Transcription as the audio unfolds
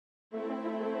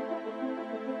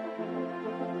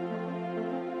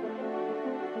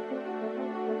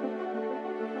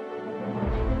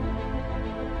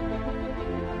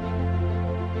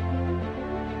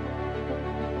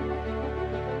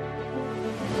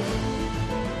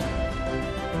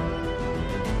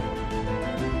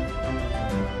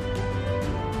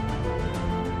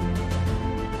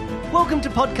Welcome to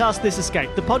Podcast This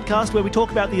Escape, the podcast where we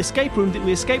talk about the escape room that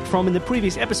we escaped from in the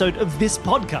previous episode of this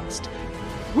podcast.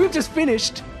 We've just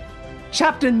finished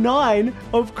Chapter 9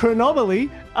 of Chronomaly.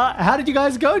 How did you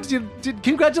guys go?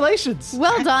 Congratulations.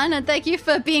 Well done, and thank you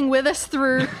for being with us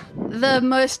through the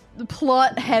most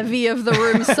plot-heavy of the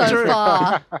rooms so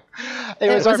far. It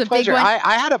was our a pleasure. big one.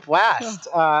 I had a blast.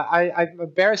 I'm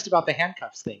embarrassed about the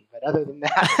handcuffs thing, but other than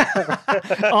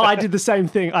that... I did the same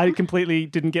thing. I completely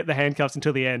didn't get the handcuffs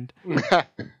until the end.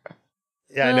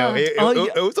 Yeah, no,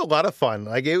 it was a lot of fun.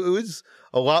 Like, it was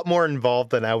a lot more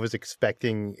involved than I was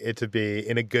expecting it to be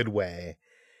in a good way.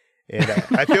 And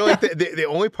I feel like the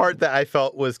only part that I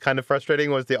felt was kind of frustrating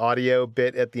was the audio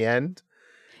bit at the end.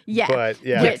 Yeah, but,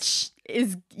 yeah. Which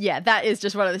is, that is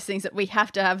just one of those things that we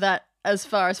have to have that as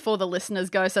far as for the listeners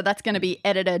go. So that's going to be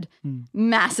edited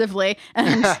massively.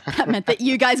 And that meant that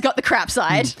you guys got the crap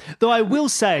side. Though I will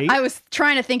say... I was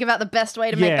trying to think about the best way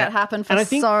to make that happen for and I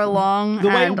think so long. The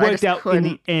way it and I worked just out couldn't.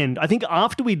 in the end, I think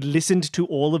after we'd listened to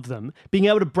all of them, being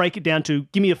able to break it down to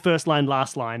give me a first line,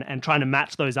 last line, and trying to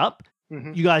match those up,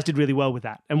 you guys did really well with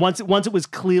that. And once it was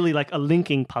clearly like a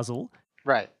linking puzzle,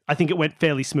 Right. I think it went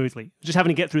fairly smoothly. Just having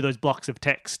to get through those blocks of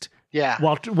text Yeah.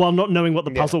 while not knowing what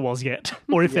the puzzle was yet,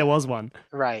 or if there was one.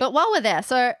 Right. But while we're there,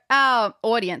 so our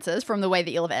audiences, from the way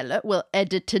that you'll have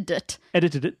edited it,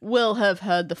 will have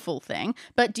heard the full thing.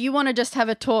 But do you want to just have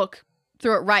a talk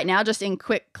through it right now, just in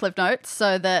quick cliff notes,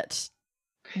 so that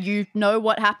you know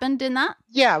what happened in that?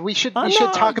 Yeah, we should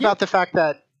talk about the fact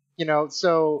that,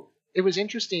 so it was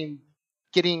interesting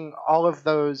getting all of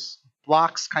those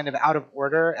blocks kind of out of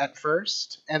order at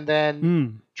first, and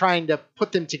then trying to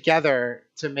put them together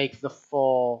to make the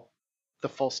full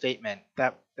statement.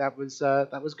 That was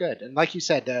good. And like you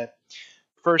said,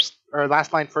 first or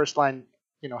last line, first line,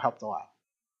 helped a lot.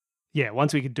 Yeah,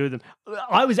 once we could do them.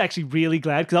 I was actually really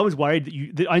glad because I was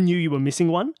worried that I knew you were missing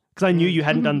one because I knew you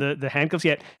hadn't done the handcuffs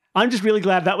yet. I'm just really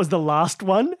glad that was the last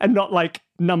one and not like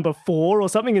number 4 or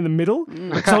something in the middle.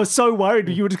 Because I was so worried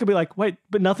you were just going to be like, wait,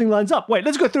 but nothing lines up. Wait,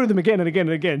 let's go through them again and again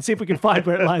and again, see if we can find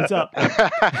where it lines up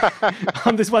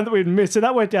on this one that we'd missed. So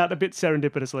that worked out a bit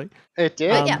serendipitously. It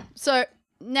did. But yeah, so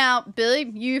now, Billy,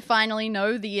 you finally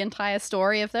know the entire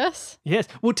story of this. Yes.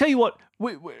 We'll tell you what,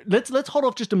 let's hold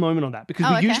off just a moment on that because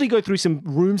we okay. usually go through some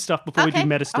room stuff before we do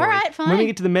meta story. All right, fine. When we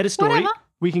get to the meta story, Whatever.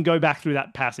 we can go back through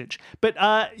that passage. But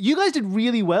you guys did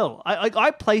really well. I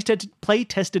play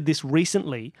tested this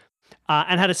recently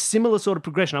and had a similar sort of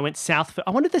progression. I went south.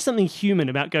 I wonder if there's something human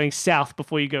about going south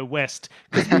before you go west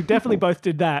because we definitely both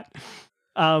did that.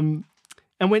 And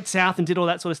went south and did all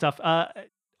that sort of stuff.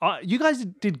 You guys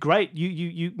did great.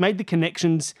 You made the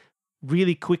connections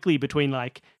really quickly between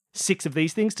like 6 of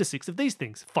these things to 6 of these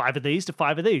things, 5 of these to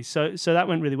 5 of these. So that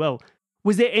went really well.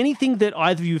 Was there anything that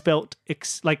either of you felt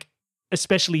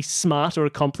especially smart or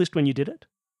accomplished when you did it?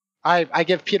 I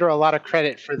give Peter a lot of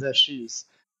credit for the shoes.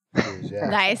 Yeah.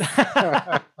 Nice.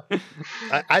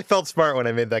 I felt smart when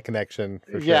I made that connection.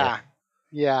 For sure.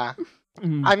 Yeah.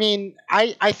 I mean,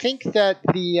 I think that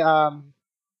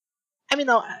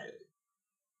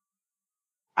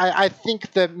I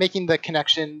think that making the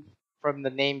connection from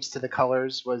the names to the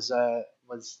colors was a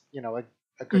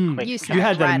good quick. You You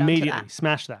had that right onto immediately. that.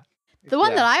 Smash that. The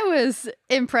one that I was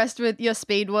impressed with your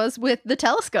speed was with the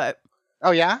telescope.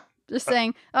 Oh yeah. Just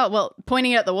saying,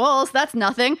 pointing it at the walls, that's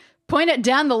nothing. Point it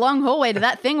down the long hallway to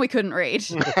that thing we couldn't read.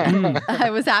 I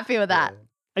was happy with that.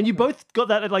 And you both got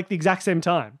that at like the exact same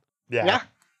time, Yeah.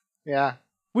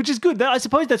 which is good. I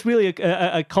suppose that's really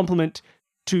a compliment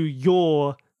to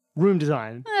your room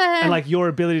design and like your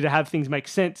ability to have things make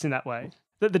sense in that way.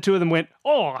 That the two of them went,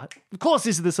 of course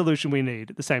this is the solution we need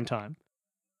at the same time.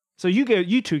 So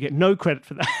you two get no credit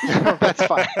for that. That's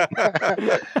fine.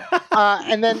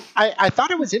 And then I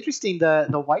thought it was interesting,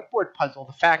 the whiteboard puzzle,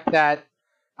 the fact that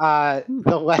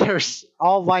the letters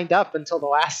all lined up until the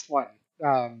last one.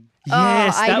 Yes,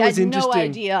 that was interesting. I had no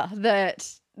idea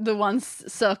that the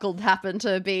ones circled happened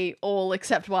to be all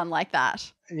except one like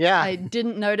that. Yeah. I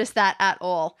didn't notice that at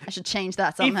all. I should change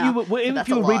that somehow. If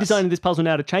you were redesigning this puzzle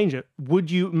now to change it, would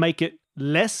you make it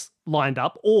less lined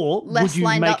up or would you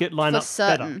make it line up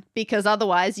better? Because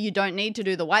otherwise you don't need to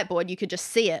do the whiteboard. You could just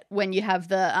see it when you have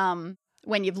the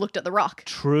when you've looked at the rock.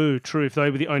 True. If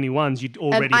they were the only ones, you'd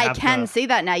already and I can see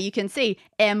that now. You can see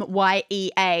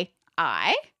MYEAI.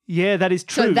 Yeah, that is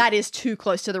true. So that is too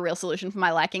close to the real solution for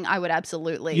my liking. I would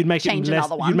absolutely change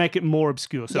another one. You'd make it more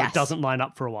obscure so it doesn't line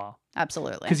up for a while.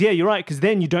 Absolutely. Because you're right. Because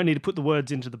then you don't need to put the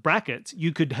words into the brackets.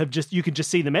 You could just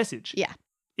see the message. Yeah.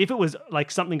 If it was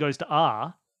like something goes to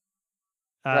R,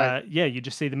 right. You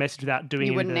just see the message without doing.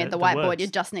 You wouldn't need the whiteboard. Words.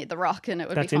 You'd just need the rock, and it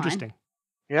would be fine. That's interesting.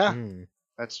 Yeah,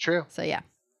 that's true. So yeah.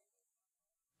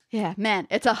 Yeah, man,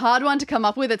 it's a hard one to come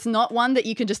up with. It's not one that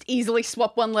you can just easily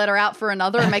swap one letter out for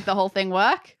another and make the whole thing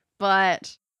work.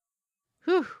 But,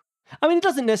 whew. I mean, it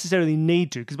doesn't necessarily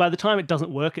need to, because by the time it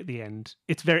doesn't work at the end,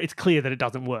 it's clear that it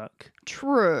doesn't work.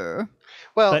 True.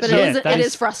 Well, but it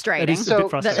is frustrating. It is a bit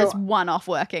frustrating. That it's one-off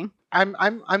working.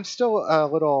 I'm still a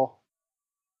little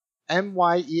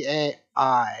MYEAI,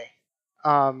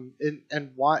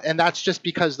 and that's just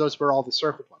because those were all the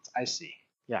circled ones. I see.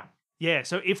 Yeah. Yeah.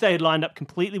 So if they had lined up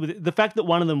completely with it, the fact that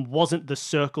one of them wasn't the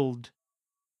circled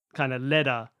kind of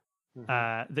letter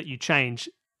that you change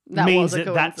means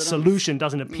that solution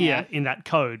doesn't appear in that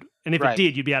code. And if it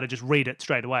did, you'd be able to just read it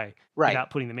straight away without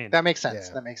putting them in. That makes sense.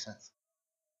 Yeah. That makes sense.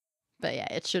 But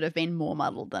yeah, it should have been more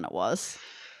muddled than it was.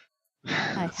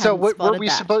 So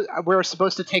we're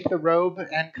supposed to take the robe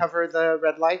and cover the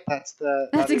red light? That's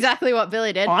exactly what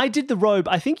Billy did. I did the robe.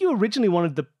 I think you originally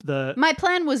wanted the My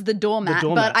plan was the doormat,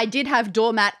 but I did have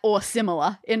doormat or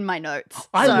similar in my notes.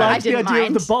 I liked the idea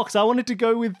of the box. I wanted to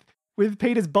go with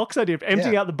Peter's box idea of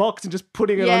emptying out the box and just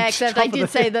putting it on top of the except I did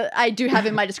say that I do have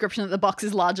in my description that the box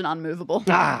is large and unmovable.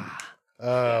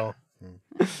 Oh.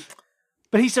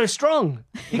 But he's so strong.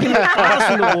 He can make bars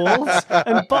from the walls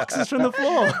and boxes from the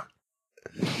floor.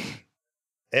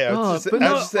 Yeah, I was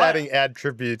just adding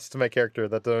attributes to my character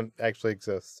that don't actually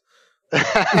exist.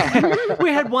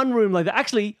 We had one room like that.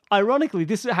 Actually, ironically,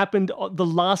 this happened the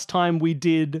last time we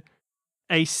did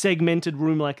a segmented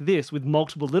room like this with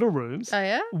multiple little rooms. Oh,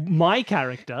 yeah? My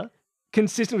character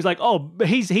consistently was like, oh,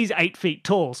 he's 8 feet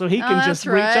tall, so he can just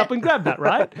reach up and grab that,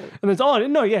 right? And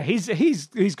it's,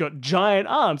 he's got giant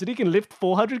arms and he can lift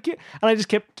 400 kilos. And I just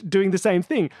kept doing the same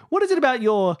thing. What is it about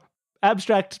your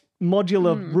abstract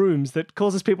modular rooms that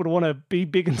causes people to want to be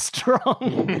big and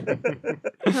strong?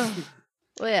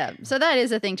 Well, yeah. So that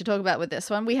is a thing to talk about with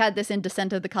this one. We had this in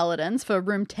Descent of the Culledons for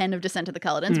room 10 of Descent of the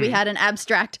Culledons. We had an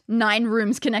abstract 9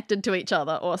 rooms connected to each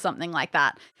other or something like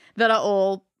that are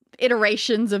all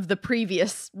iterations of the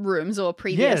previous rooms or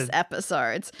previous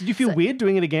episodes. Did you feel weird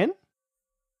doing it again?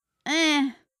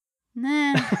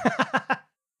 Nah.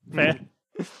 Fair.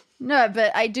 No,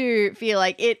 but I do feel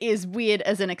like it is weird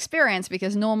as an experience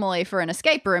because normally for an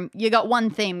escape room, you got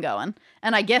one theme going.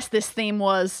 And I guess this theme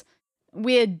was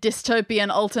weird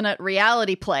dystopian alternate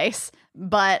reality place,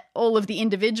 but all of the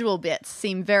individual bits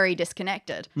seem very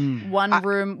disconnected. One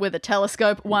room with a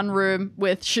telescope, one room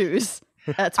with shoes.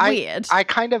 That's weird. I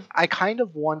kind of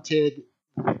wanted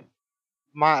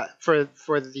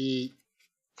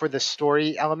for the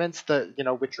story elements,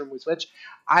 which room was which,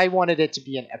 I wanted it to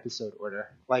be in episode order.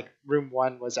 Like room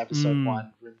 1 was episode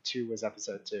 1, room 2 was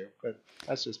episode 2. But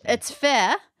that's just me. It's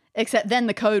fair, except then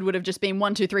the code would have just been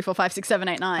 1, 2, 3, 4, 5, 6, 7,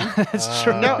 8, 9. That's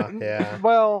true. Yeah.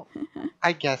 Well,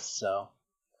 I guess so.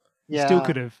 Yeah. Still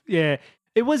could have. Yeah.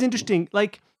 It was interesting.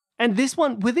 Like, and this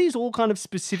one, were these all kind of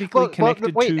specifically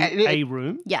connected to a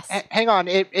room? Yes. Hang on.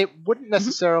 It wouldn't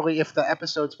necessarily if the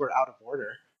episodes were out of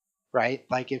order. Right,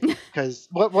 like because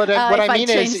what I mean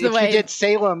is if you did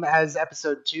Salem as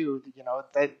episode 2,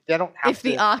 they don't have to. If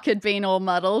the arc had been all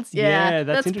muddled,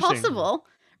 that's possible.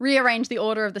 Rearrange the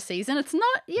order of the season. It's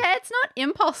not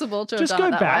impossible to just have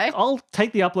done go it that back. way. I'll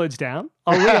take the uploads down.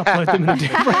 I'll re-upload them in a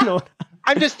different order.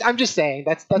 I'm just saying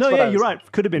that's. No, what you're right.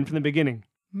 Could have been from the beginning.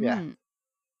 Yeah.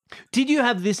 Did you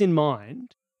have this in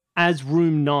mind as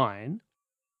room 9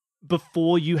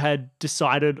 before you had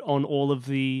decided on all of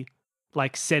the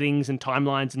like settings and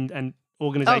timelines and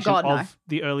organization of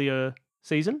the earlier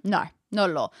season? No, not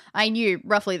at all. I knew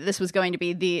roughly that this was going to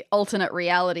be the alternate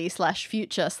reality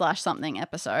 /future /something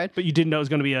episode. But you didn't know it was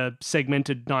going to be a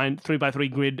segmented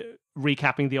 3x3 grid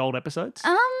recapping the old episodes?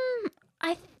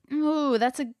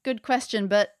 That's a good question.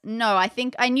 But no, I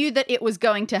think I knew that it was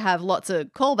going to have lots of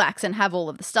callbacks and have all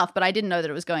of the stuff, but I didn't know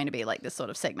that it was going to be like this sort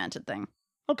of segmented thing.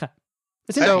 Okay.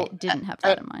 I didn't have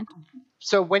that in mind.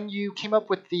 So when you came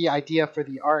up with the idea for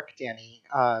the arc, Danny,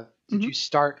 did you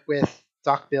start with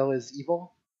Doc Bill is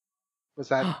evil? Was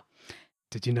that?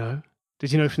 Did you know?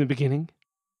 Did you know from the beginning?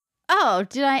 Oh,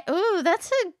 did I? Oh,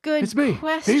 that's a good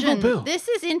question. Evil Bill. This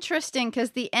is interesting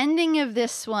because the ending of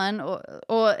this one,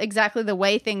 or exactly the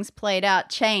way things played out,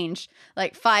 changed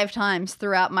like 5 times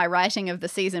throughout my writing of the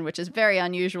season, which is very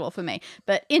unusual for me.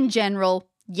 But in general,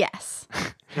 yes.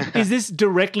 Is this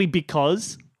directly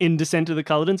because in Descent of the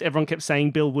Culledons, everyone kept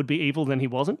saying Bill would be evil, then he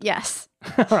wasn't? Yes.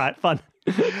 All right, fun.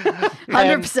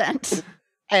 100%.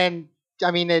 And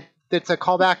I mean, it's a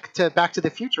callback to Back to the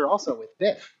Future also with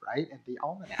Biff, right? And the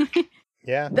almanac.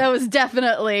 Yeah. That was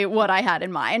definitely what I had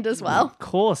in mind as well. Of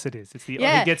course it is. It's he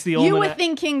gets the almanac. You were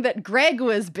thinking that Greg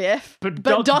was Biff, but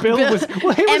Doc Bill was...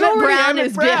 Well, he was Emmett Brown Emmett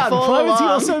is Brown. Biff all Why was he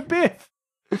along. also Biff?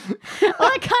 Well,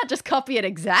 I can't just copy it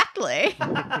exactly.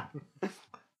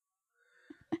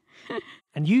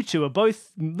 And you two are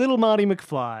both little Marty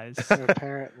McFlys.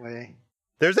 Apparently.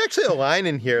 There's actually a line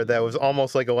in here that was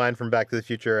almost like a line from Back to the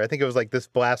Future. I think it was like, this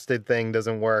blasted thing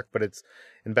doesn't work, but it's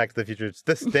in Back to the Future. It's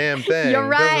this damn thing. You're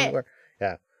right.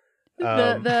 Yeah.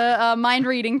 The mind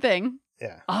reading thing.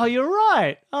 Yeah. Oh, you're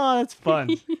right. Oh, that's fun.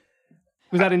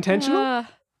 Was that intentional?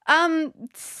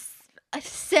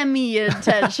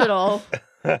 Semi-intentional.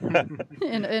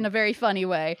 in a very funny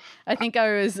way. I think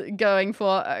I was going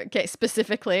for,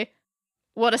 specifically,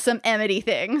 what are some Amity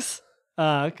things?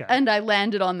 Okay. And I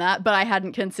landed on that, but I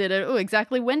hadn't considered,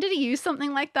 exactly when did he use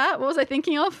something like that? What was I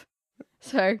thinking of?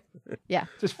 So, yeah.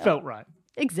 Just felt right.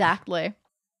 Exactly.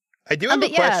 I do have a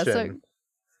question.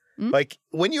 Like,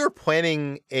 when you were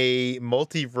planning a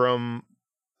multi-room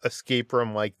escape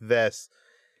room like this,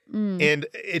 and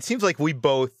it seems like we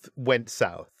both went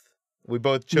south. We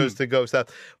both chose to go south,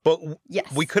 but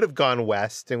we could have gone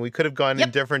west and we could have gone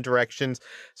in different directions.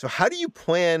 So how do you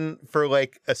plan for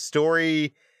like a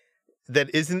story that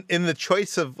isn't in the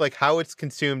choice of like how it's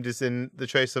consumed is in the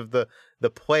choice of the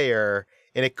player,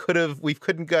 and it could have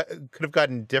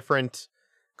gotten different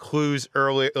clues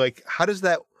earlier. Like how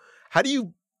do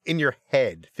you in your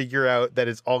head figure out that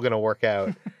it's all going to work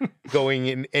out going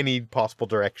in any possible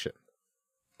direction?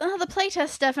 The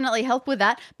playtests definitely help with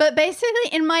that. But basically,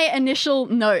 in my initial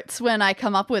notes when I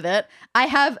come up with it, I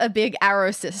have a big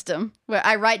arrow system where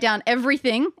I write down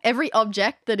everything, every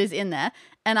object that is in there,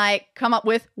 and I come up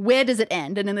with where does it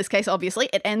end? And in this case, obviously,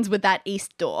 it ends with that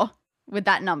east door, with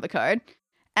that number code.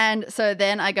 And so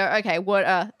then I go, okay, what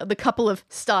are the couple of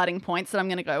starting points that I'm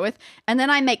going to go with? And then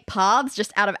I make paths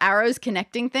just out of arrows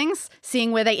connecting things,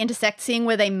 seeing where they intersect, seeing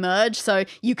where they merge. So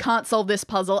you can't solve this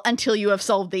puzzle until you have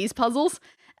solved these puzzles.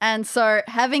 And so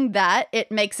having that,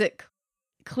 it makes it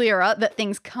clearer that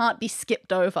things can't be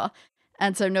skipped over.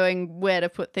 And so knowing where to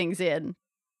put things in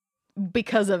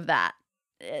because of that.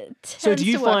 So do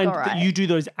you find that you do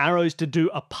those arrows to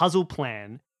do a puzzle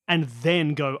plan and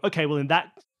then go, okay, well,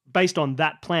 based on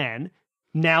that plan,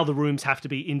 now the rooms have to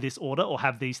be in this order or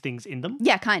have these things in them?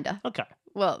 Yeah, kind of. Okay.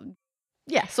 Well,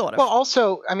 yeah, sort of. Well,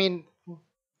 also, I mean,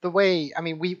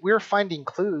 we're finding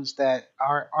clues that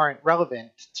aren't relevant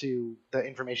to the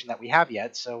information that we have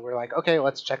yet. So we're like, okay,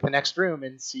 let's check the next room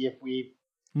and see if we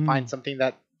find something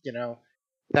that,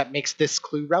 that makes this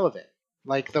clue relevant.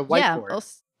 Like the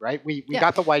whiteboard, right? We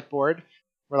got the whiteboard.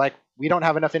 We're like, we don't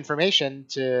have enough information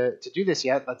to do this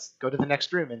yet. Let's go to the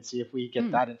next room and see if we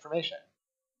get that information.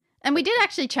 And we did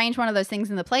actually change one of those things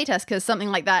in the playtest because something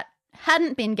like that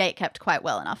hadn't been gatekept quite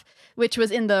well enough, which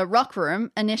was in the rock room.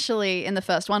 Initially in the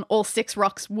first one, all 6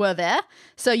 rocks were there.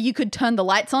 So you could turn the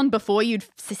lights on before you'd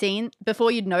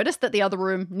noticed that the other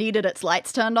room needed its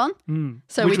lights turned on.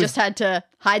 So we just had to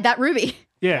hide that ruby.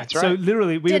 Yeah, that's right. So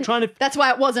literally we were trying to... That's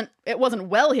why it wasn't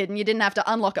well hidden. You didn't have to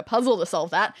unlock a puzzle to solve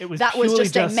that. That was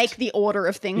just to make the order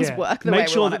of things work the way we want it to. Make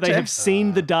sure that they have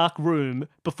seen the dark room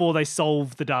before they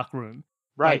solve the dark room.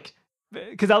 Right.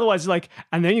 Because otherwise,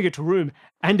 and then you get to a room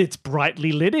and it's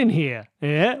brightly lit in here.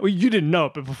 Yeah? Well, you didn't know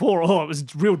it, but before, it was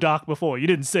real dark before. You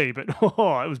didn't see, but it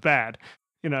was bad.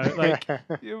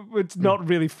 It's not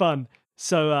really fun.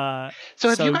 So have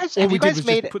you guys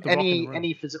made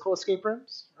any physical escape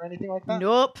rooms or anything like that?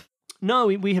 Nope. No,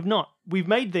 we have not. We've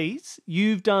made these.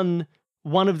 You've done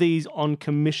one of these on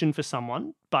commission for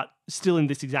someone, but still in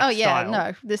this exact style. Oh yeah,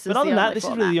 no. This is. But other than that, this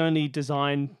format. is really the only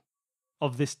design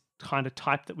of this kind of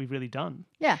type that we've really done.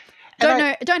 Yeah.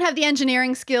 Don't have the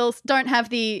engineering skills, don't have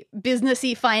the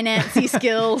businessy, financy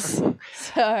skills.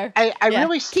 So I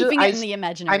really still keeping it in the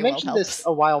imaginary. I mentioned this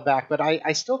a while back, but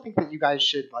I still think that you guys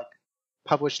should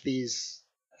publish these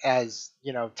as,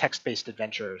 text-based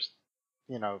adventures,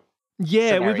 Yeah,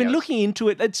 scenarios. We've been looking into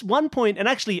it. It's one point, and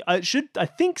actually I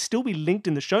think still be linked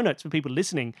in the show notes for people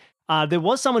listening. There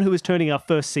was someone who was turning our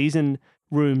first season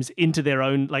rooms into their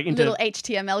own, into little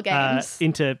HTML games,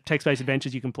 into text-based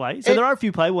adventures you can play. So there are a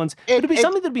few play ones. But it'd be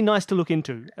something that'd be nice to look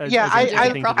into. I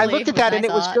looked at that and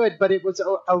it was good, but it was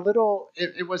a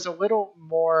little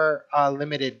more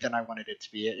limited than I wanted it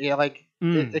to be.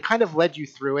 It kind of led you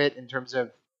through it in terms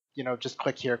of just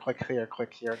click here type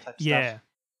stuff.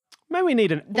 Maybe we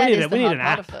need an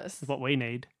app. Is what we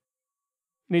need.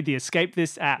 Need the Escape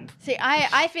This app. See,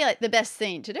 I feel like the best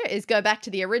thing to do is go back to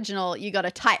the original. You got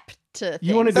to type to things.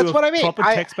 You want to do proper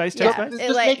text-based text-based?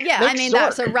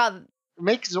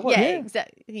 Make Zord. Yeah,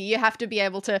 exactly. You have to be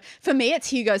able to. For me, it's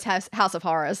Hugo's House of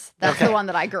Horrors. That's the one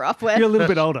that I grew up with. You're a little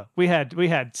bit older. We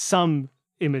had some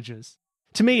images.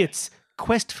 To me, it's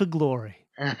Quest for Glory.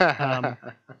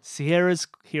 Sierra's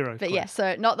hero. But yeah,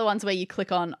 so not the ones where you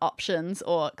click on options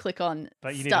or click on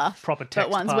but you stuff, need a proper text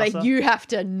but ones parser. where you have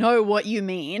to know what you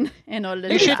mean in order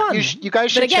to do that. You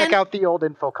guys should check out the old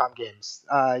Infocom games.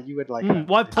 You would like them.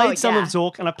 Well, I've played some of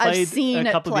Zork, and I've seen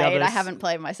a couple it played. of the others. I haven't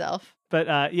played myself. But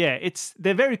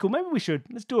they're very cool. Maybe we should.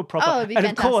 Let's do a proper. Oh, it'd be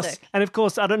fantastic. Of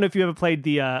course, I don't know if you ever played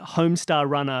the Homestar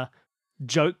Runner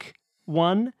joke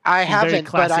one. I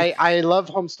haven't, but I love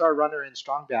Homestar Runner and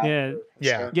Strong Bad.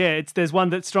 Yeah. There's one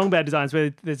that Strong Bad designs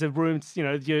where there's a room. You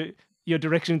know, your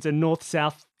directions are north,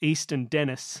 south, east, and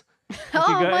Dennis.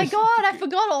 Oh my god, I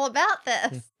forgot all about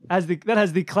this. That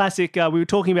has the classic. We were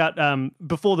talking about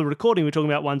before the recording. We were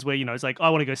talking about ones where it's like I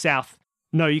want to go south.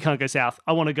 No, you can't go south.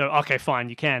 I want to go. Okay, fine,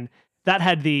 you can. That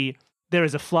had there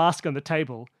is a flask on the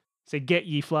table. So get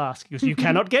ye flask. Because you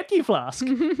cannot get ye flask.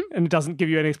 And it doesn't give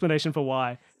you any explanation for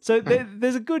why. So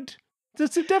there's a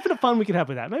definite fun we could have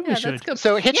with that. Maybe we should. That's good.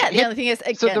 So the other thing is,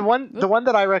 again, so the one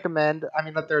that I recommend, I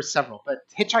mean, there's several, but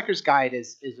Hitchhiker's Guide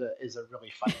is a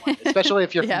really fun one, especially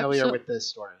if you're familiar with this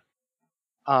story.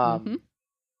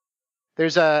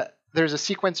 There's a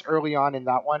sequence early on in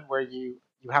that one where you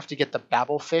have to get the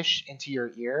babble fish into your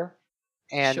ear,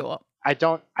 and I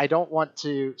don't want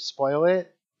to spoil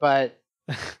it, but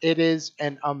it is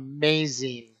an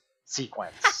amazing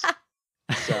sequence.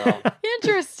 So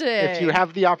interesting. If you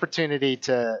have the opportunity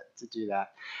to do that,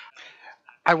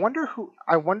 I wonder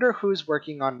who's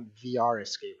working on VR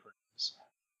escape rooms.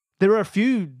 There are a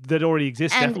few that already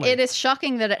exist, and definitely. It is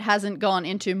shocking that it hasn't gone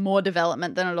into more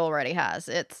development than it already has.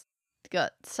 It's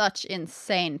got such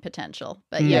insane potential.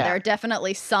 But yeah, there are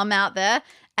definitely some out there,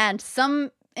 and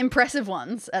some impressive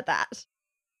ones at that.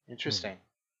 Interesting.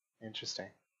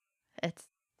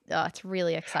 It's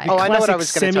really exciting. Oh, I know what I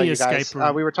was going to tell you guys.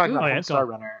 Room. We were talking about Homestar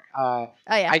Runner.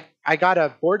 I got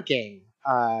a board game.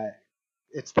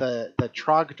 It's the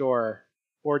Trogdor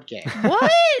board game.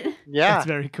 What? Yeah, that's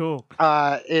very cool.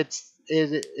 It's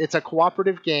a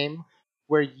cooperative game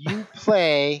where you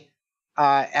play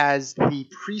as the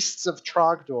priests of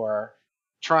Trogdor,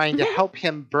 trying to help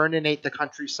him burninate the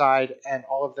countryside and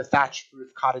all of the thatched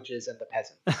roof cottages and the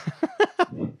peasants.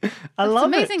 I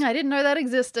love it. It's amazing. I didn't know that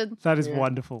existed. That is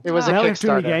wonderful. It was now a we have too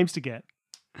many Kickstarter. games to get.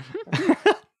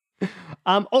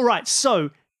 All right, so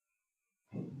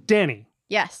Danny,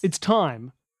 Yes. it's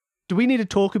time. Do we need to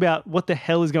talk about what the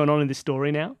hell is going on in this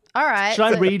story now? All right. Should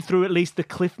I read through at least the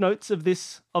cliff notes of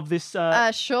this?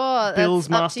 Sure. Bill's that's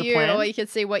master up to you, plan? or you could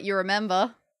see what you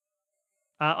remember.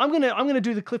 I'm gonna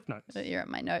do the cliff notes. You're at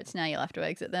my notes now. You'll have to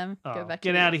exit them. Go back.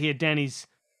 Get out of here, Danny's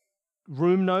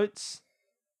room notes.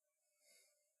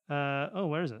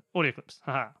 Where is it? Audio clips.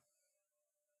 Haha.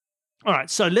 All right,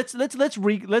 so let's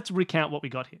recount what we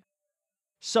got here.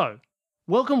 So,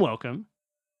 welcome.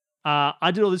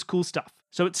 I did all this cool stuff.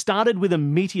 So it started with a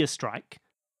meteor strike.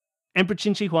 Emperor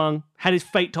Qin Shi Huang had his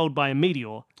fate told by a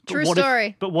meteor. True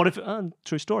story.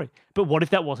 True story. But what if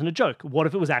that wasn't a joke? What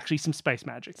if it was actually some space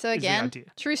magic? So again,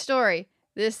 true story.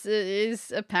 This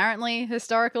is apparently a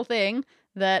historical thing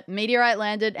that meteorite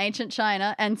landed ancient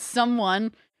China and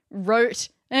someone wrote,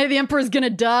 "Hey, the emperor's gonna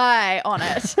die" on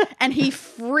it, and he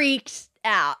freaked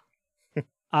out.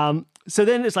 So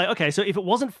then it's like, okay, so if it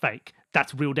wasn't fake,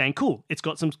 that's real dang cool. It's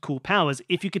got some cool powers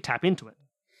if you could tap into it.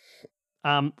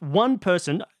 One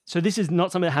person, so this is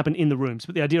not something that happened in the rooms,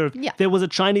 but the idea of there was a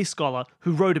Chinese scholar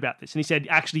who wrote about this, and he said,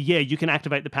 actually, you can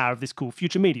activate the power of this cool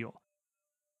future meteor.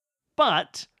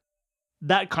 But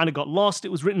that kind of got lost. It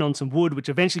was written on some wood, which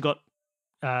eventually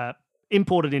got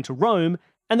imported into Rome,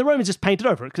 and the Romans just painted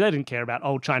over it because they didn't care about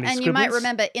old Chinese scribbles. And you might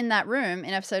remember in that room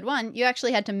in episode 1, you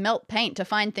actually had to melt paint to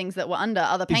find things that were under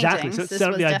other paintings. Exactly. So it's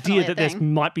set up the idea that there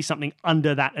might be something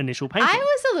under that initial painting. I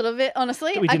was a little bit,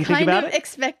 honestly, I kind of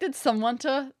expected someone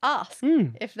to ask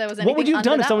if there was anything. What would you have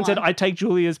done if someone said, I take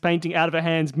Julia's painting out of her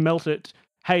hands, melt it?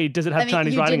 Hey, does it have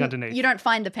Chinese writing underneath? You don't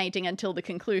find the painting until the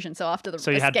conclusion, so after the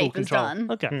escape is done.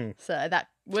 Okay. So that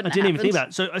wouldn't have I didn't even think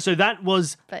about it. So that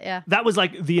was that was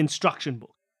like the instruction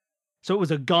book. So it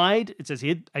was a guide, it says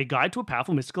here, a guide to a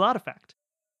powerful mystical artifact.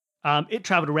 It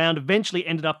traveled around, eventually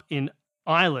ended up in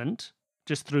Ireland,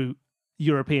 just through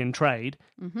European trade,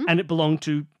 and it belonged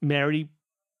to Mary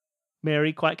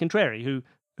Quite Contrary,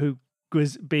 who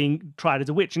was being tried as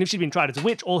a witch. And if she'd been tried as a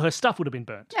witch, all her stuff would have been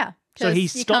burnt. Yeah. So he you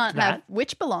stopped can't have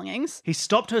witch belongings. He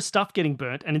stopped her stuff getting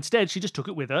burnt, and instead she just took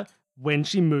it with her when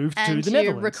she moved to the Netherlands. And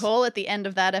you recall at the end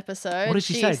of that episode, what did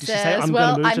she say? Did she say, I'm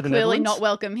clearly not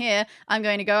welcome here. I'm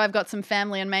going to go. I've got some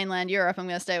family in mainland Europe. I'm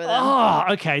going to stay with them. Oh,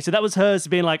 okay. So that was hers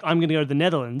being like, I'm going to go to the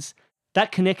Netherlands.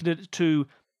 That connected it to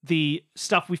the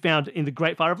stuff we found in the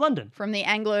Great Fire of London. From the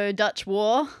Anglo-Dutch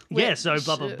War. Yeah, so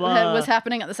blah, blah, blah. Was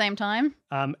happening at the same time.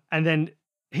 And then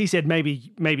he said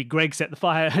maybe Greg set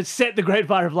the Great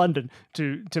Fire of London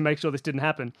to make sure this didn't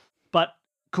happen. But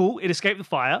cool, it escaped the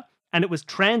fire and it was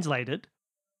translated.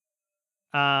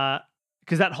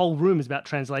 Because that whole room is about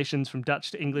translations from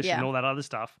Dutch to English and all that other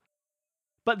stuff.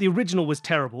 But the original was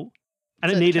terrible.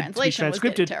 And so it needed to be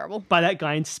transcripted by that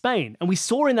guy in Spain. And we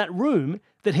saw in that room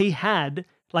that he had,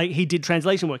 like, he did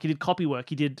translation work, he did copy work,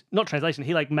 he did, not translation,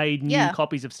 he like made new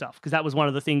copies of stuff because that was one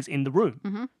of the things in the room.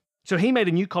 Mm-hmm. So he made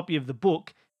a new copy of the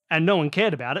book and no one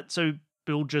cared about it. So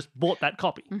Bill just bought that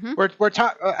copy. Mm-hmm.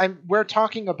 We're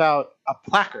talking about a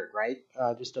placard, right?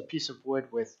 Just a piece of wood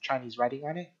with Chinese writing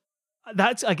on it.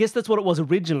 I guess that's what it was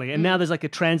originally. And now there's like a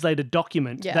translated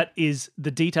document that is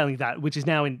the detailing of that, which is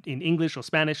now in English or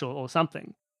Spanish or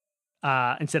something,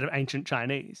 instead of ancient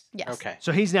Chinese. Yes. Okay.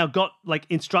 So he's now got like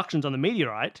instructions on the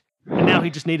meteorite, and now he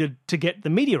just needed to get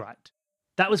the meteorite.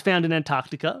 That was found in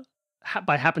Antarctica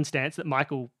by happenstance that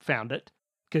Michael found it,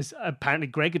 because apparently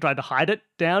Greg had tried to hide it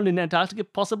down in Antarctica,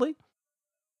 possibly.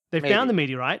 They found the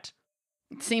meteorite.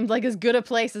 It seemed like as good a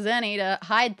place as any to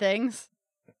hide things.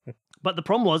 But the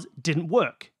problem was, it didn't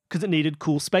work because it needed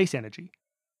cool space energy.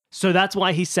 So that's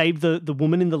why he saved the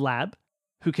woman in the lab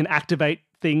who can activate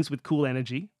things with cool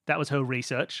energy. That was her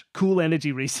research, cool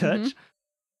energy research.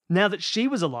 Mm-hmm. Now that she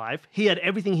was alive, he had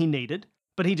everything he needed,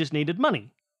 but he just needed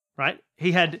money, right?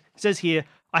 Says here,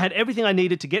 I had everything I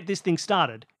needed to get this thing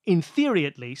started. In theory,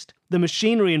 at least, the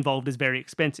machinery involved is very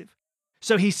expensive.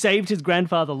 So he saved his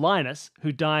grandfather Linus,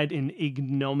 who died in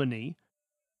ignominy,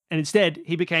 and instead,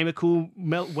 he became a cool,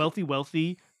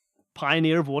 wealthy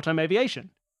pioneer of wartime aviation.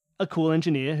 A cool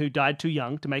engineer who died too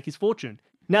young to make his fortune.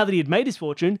 Now that he had made his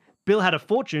fortune, Bill had a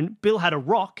fortune, Bill had a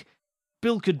rock,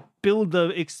 Bill could build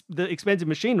the expensive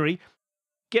machinery,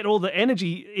 get all the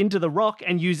energy into the rock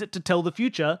and use it to tell the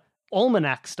future,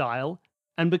 almanac style,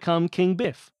 and become King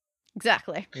Biff.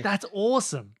 Exactly. That's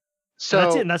awesome. So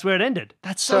that's it, and that's where it ended.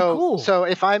 That's so cool. So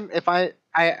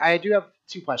I do have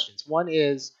two questions. One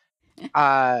is,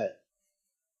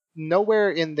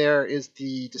 nowhere in there is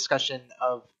the discussion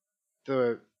of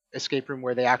the escape room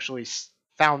where they actually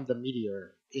found the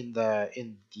meteor in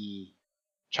the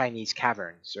Chinese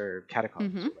caverns or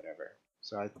catacombs or whatever.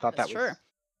 So I thought that was true.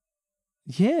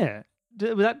 Yeah.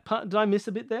 Did I miss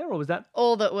a bit there, or was that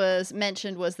all that was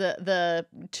mentioned? Was that the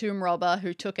tomb robber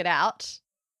who took it out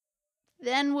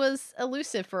then was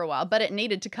elusive for a while, but it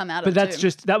needed to come out of the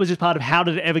tomb. That was just part of how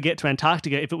did it ever get to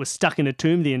Antarctica if it was stuck in a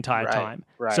tomb the entire time.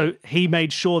 Right. So he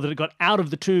made sure that it got out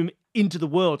of the tomb into the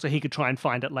world so he could try and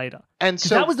find it later. And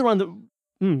so that was the one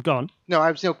that... go on.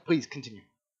 No, please continue.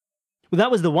 Well, that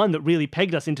was the one that really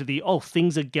pegged us into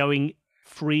things are going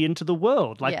free into the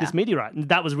world, like this meteorite. And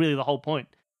that was really the whole point.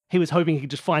 He was hoping he could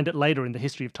just find it later in the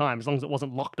history of time, as long as it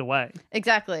wasn't locked away.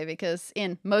 Exactly, because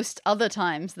in most other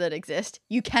times that exist,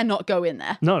 you cannot go in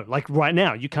there. No, like right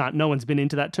now, you can't. No one's been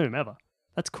into that tomb ever.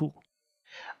 That's cool.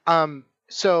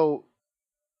 So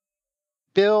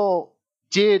Bill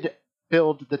did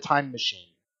build the time machine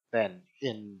then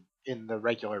in the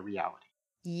regular reality.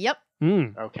 Yep.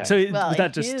 Okay. So was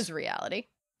that just his reality?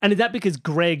 And is that because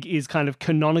Greg is kind of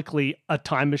canonically a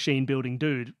time machine building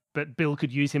dude? But Bill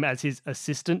could use him as his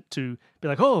assistant to be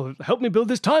like, oh, help me build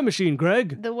this time machine,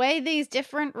 Greg. The way these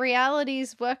different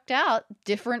realities worked out,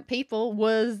 different people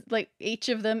was, like, each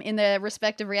of them in their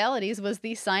respective realities was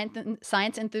the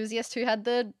science enthusiast who had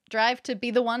the drive to be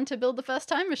the one to build the first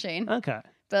time machine. Okay.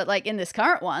 But, like, in this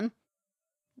current one,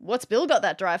 what's Bill got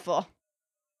that drive for?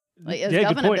 Like, as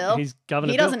Governor good point. Bill, he's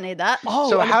Governor he Bill. Doesn't need that. Oh,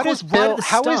 so how is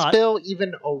Bill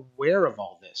even aware of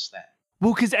all this then?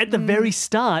 Well, because at the very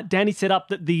start, Danny set up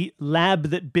that the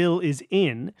lab that Bill is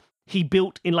in, he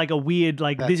built in like a weird,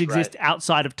 like this exists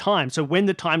outside of time. So when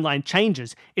the timeline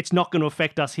changes, it's not going to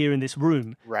affect us here in this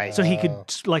room. Right. So he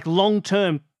could like long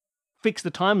term fix the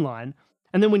timeline.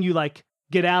 And then when you like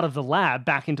get out of the lab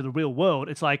back into the real world,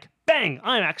 it's like, bang,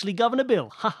 I'm actually Governor Bill.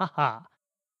 Ha ha ha.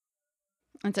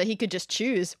 And so he could just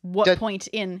choose what point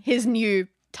in his new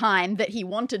time that he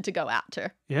wanted to go out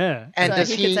to. Yeah. And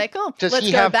so he could say, cool,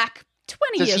 let's go back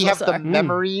 20 years or so. Does he have the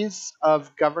memories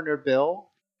of Governor Bill?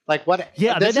 Like what?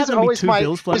 Yeah, this is always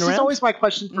my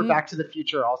question for Mm. Back to the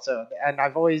Future also, and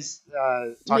I've always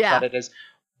talked about it, is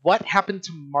what happened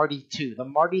to Marty 2? The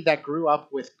Marty that grew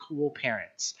up with cool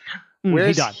parents.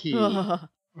 Where's he?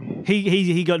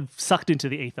 He got sucked into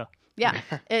the ether. Yeah,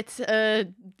 it's a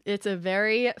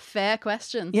very fair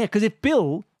question. Yeah, because if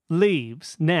Bill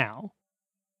leaves now,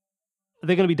 are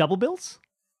there going to be double bills?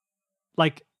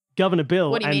 Like Governor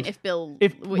Bill. What do you mean if Bill...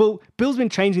 Bill's been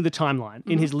changing the timeline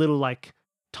in his little like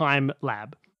time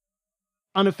lab.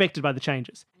 unaffected by the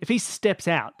changes. If he steps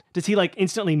out, does he like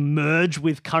instantly merge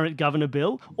with current Governor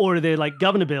Bill? Or are there like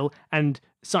Governor Bill and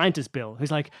Scientist Bill?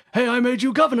 Who's like, hey, I made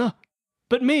you governor,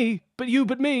 but me, but you,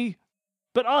 but me,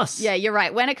 but us. Yeah, you're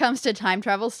right. When it comes to time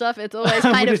travel stuff, it's always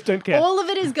kind of, don't care. all of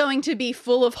it is going to be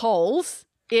full of holes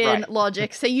in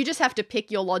logic. So you just have to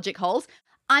pick your logic holes.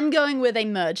 I'm going with a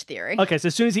merge theory. Okay, so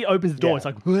as soon as he opens the door, it's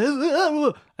like,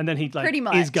 and then he like Pretty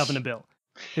much. is Governor Bill.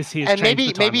 And maybe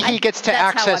he gets to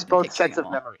access both sets of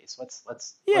memories.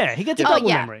 He gets a double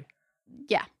memory.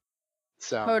 Yeah.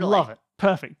 So totally. Love it.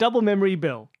 Perfect. Double memory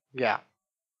Bill. Yeah.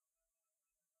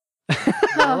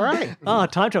 All right.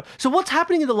 Time travel. So what's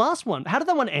happening in the last one? How did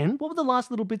that one end? What were the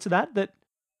last little bits of that?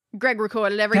 Greg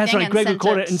recorded everything. That's right. And Greg sent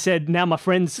recorded it and said, now my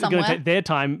friends are going to somewhere. take their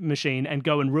time machine and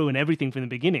go and ruin everything from the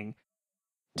beginning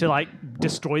to like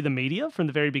destroy the media from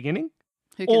the very beginning.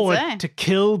 Who can Or say? to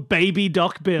kill baby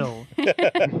Doc Bill.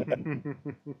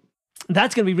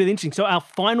 That's going to be really interesting. So our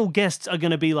final guests are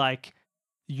going to be like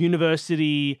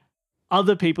university,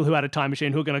 other people who had a time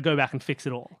machine who are going to go back and fix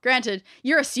it all. Granted,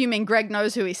 you're assuming Greg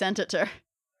knows who he sent it to.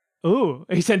 Ooh,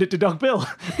 he sent it to Doc Bill.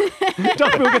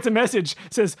 Doc Bill gets a message,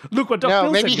 says, look what Doc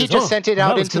Bill said. Maybe he just sent it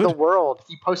out into the world.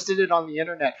 He posted it on the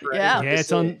internet for anyone to it's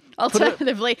see. on.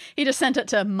 Alternatively, he just sent it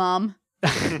to Mum.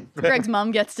 Greg's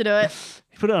mum gets to do it.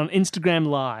 He put it on Instagram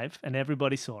Live and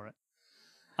everybody saw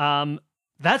it.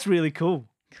 That's really cool.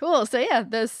 Cool. So yeah,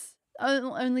 there's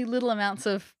only little amounts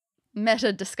of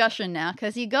meta discussion now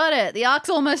because you got it. The arc's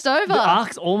almost over. The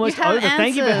arc's almost You have over.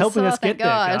 Thank you for answers. helping us Thank get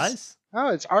there, God. guys. Oh,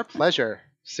 it's our pleasure.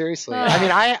 Seriously. Oh. I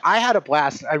mean, I had a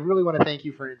blast. I really want to thank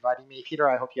you for inviting me. Peter,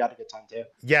 I hope you had a good time too.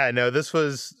 Yeah, no, this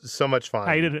was so much fun.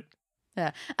 Hated it.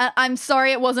 Yeah. I'm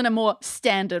sorry it wasn't a more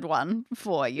standard one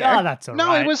for you. Oh, that's all No,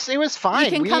 right. it was fine.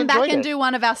 You can We come back enjoyed and it. do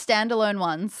one of our standalone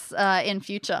ones in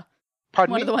future.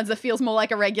 Pardon One me? of the ones that feels more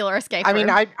like a regular escape I room. mean,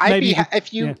 I'd Maybe be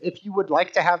you could- if you would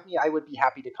like to have me, I would be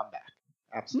happy to come back.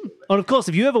 Absolutely. And of course,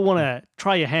 if you ever want to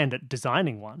try your hand at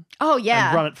designing one oh and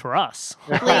yeah. run it for us,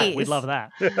 Please. we'd love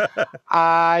that.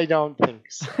 I don't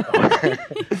think so. I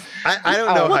don't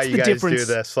know how What's you the guys difference? do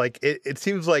this. Like it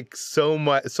seems like so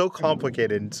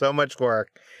complicated and so much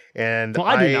work. And Well,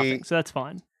 I do nothing, so that's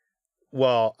fine.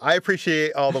 Well, I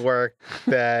appreciate all the work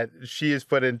that she has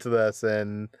put into this,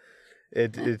 and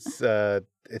it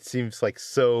seems like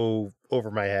so over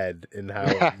my head in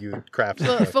how you craft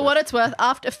it. For what it's worth,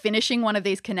 after finishing one of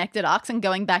these connected arcs and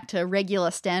going back to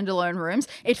regular standalone rooms,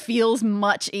 it feels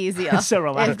much easier. So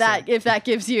relaxing. If that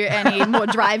gives you any more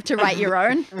drive to write your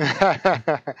own.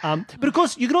 But of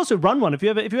course, you could also run one if you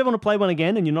ever want to play one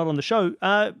again and you're not on the show.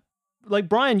 Like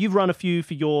Brian, you've run a few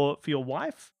for your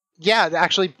wife. Yeah,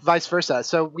 actually, vice versa.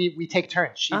 So we take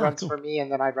turns. She runs cool. for me,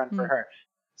 and then I run for her.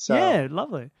 So Yeah,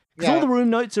 lovely. Because Yeah. all the room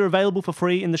notes are available for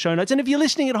free in the show notes. And if you're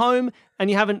listening at home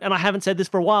and I haven't said this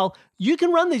for a while, you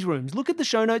can run these rooms. Look at the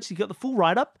show notes. You've got the full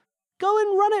write-up. Go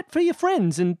and run it for your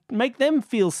friends and make them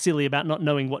feel silly about not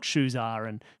knowing what shoes are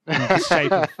and the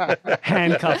shape of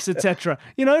handcuffs, etc.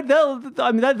 You know,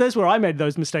 that's where I made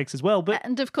those mistakes as well. But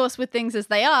And of course, with things as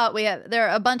they are, there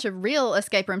are a bunch of real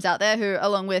escape rooms out there who,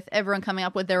 along with everyone coming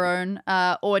up with their own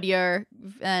audio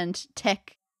and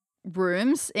tech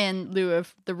rooms in lieu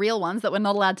of the real ones that we're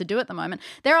not allowed to do at the moment.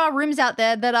 There are rooms out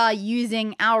there that are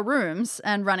using our rooms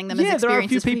and running them as there are a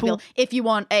few experiences for people if you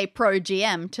want a pro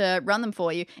GM to run them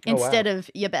for you instead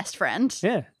of your best friend.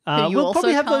 yeah, you we'll also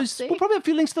probably have can't those. see. We'll probably have a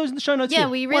few links to those in the show notes. Yeah, here.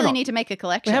 we Why really not? need to make a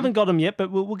collection. We haven't got them yet,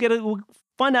 but we'll get it. We'll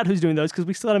find out who's doing those because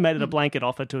we still haven't made it a blanket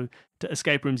offer to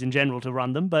escape rooms in general to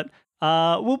run them. But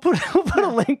we'll put a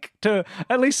link to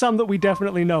at least some that we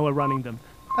definitely know are running them.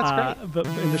 That's great. But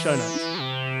in the show notes.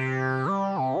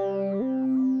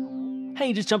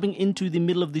 Hey, just jumping into the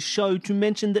middle of the show to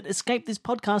mention that Escape This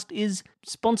Podcast is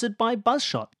sponsored by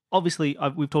BuzzShot. Obviously,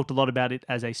 we've talked a lot about it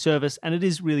as a service, and it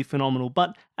is really phenomenal,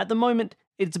 but at the moment,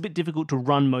 it's a bit difficult to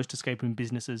run most escape room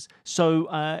businesses. So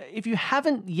if you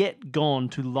haven't yet gone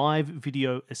to Live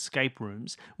Video Escape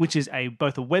Rooms, which is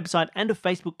both a website and a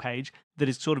Facebook page that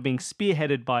is sort of being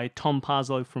spearheaded by Tom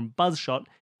Parslow from BuzzShot,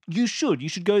 you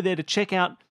should go there to check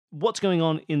out what's going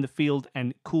on in the field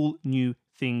and cool new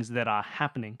things that are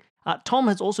happening. Tom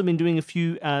has also been doing a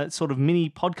few sort of mini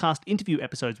podcast interview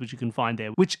episodes, which you can find there,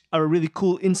 which are a really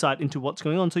cool insight into what's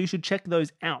going on. So you should check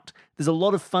those out. There's a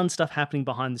lot of fun stuff happening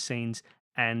behind the scenes,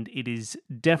 and it is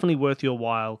definitely worth your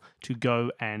while to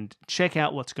go and check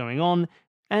out what's going on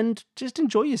and just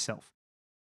enjoy yourself.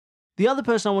 The other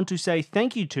person I want to say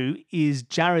thank you to is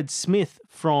Jared Smith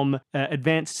from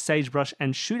Advanced Sagebrush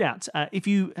and Shootouts. If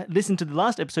you listened to the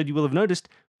last episode, you will have noticed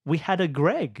we had a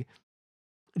Greg.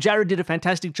 Jared did a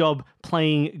fantastic job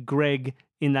playing Greg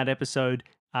in that episode.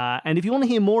 And if you want to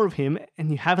hear more of him, and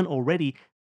you haven't already,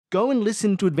 go and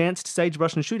listen to Advanced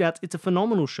Sagebrush and Shootouts. It's a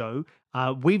phenomenal show.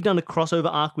 We've done a crossover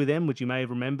arc with them, which you may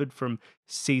have remembered from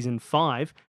season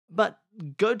 5. But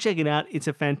go check it out. It's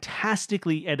a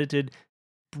fantastically edited,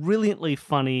 brilliantly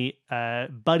funny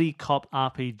buddy cop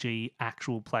RPG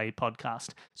actual play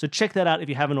podcast. So check that out if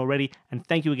you haven't already. And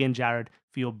thank you again, Jared,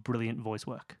 for your brilliant voice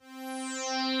work.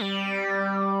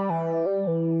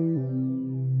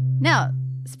 Now,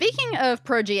 speaking of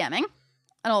pro GMing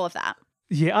and all of that.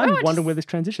 Yeah, I'm wondering where this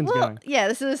transition's going. Yeah,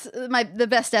 this is the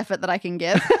best effort that I can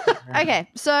give. Okay,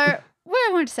 so what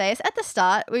I wanted to say is at the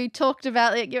start, we talked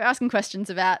about, you're asking questions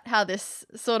about how this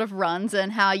sort of runs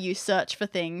and how you search for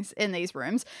things in these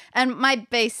rooms. And my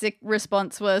basic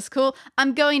response was, cool,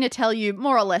 I'm going to tell you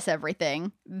more or less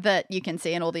everything that you can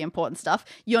see and all the important stuff.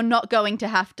 You're not going to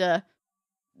have to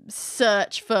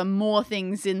search for more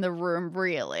things in the room,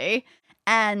 really.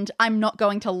 And I'm not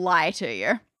going to lie to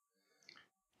you.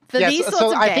 For these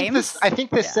sorts of games, I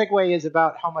think this segue is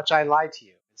about how much I lie to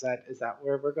you. Is that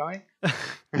where we're going?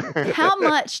 How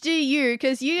much do you?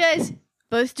 Because you guys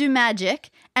both do magic,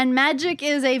 and magic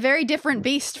is a very different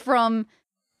beast from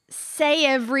say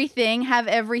everything, have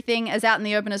everything as out in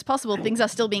the open as possible. Things are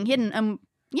still being hidden, and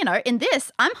in this,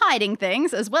 I'm hiding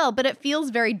things as well, but it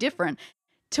feels very different.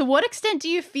 To what extent do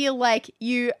you feel like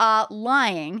you are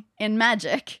lying in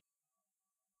magic?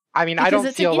 I mean, I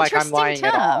don't feel like I'm lying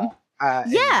at all.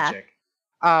 Magic.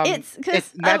 It's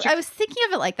because I was thinking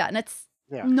of it like that, and it's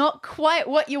not quite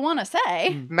what you want to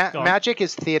say. Magic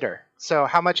is theater. So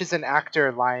how much is an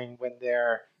actor lying when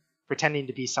they're pretending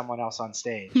to be someone else on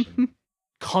stage?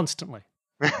 Constantly.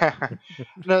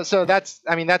 No, so that's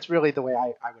really the way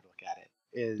I would look at it.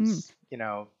 Is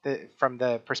from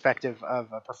the perspective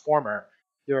of a performer,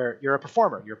 you're a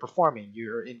performer. You're performing.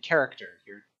 You're in character.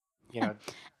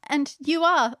 And you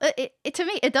are, to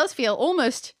me, it does feel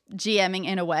almost GMing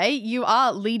in a way. You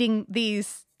are leading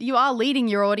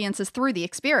your audiences through the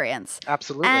experience.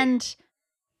 Absolutely. And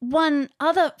one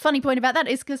other funny point about that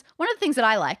is because one of the things that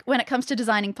I like when it comes to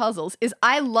designing puzzles is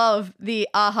I love the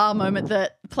aha moment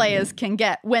that players can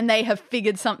get when they have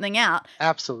figured something out.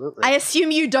 Absolutely. I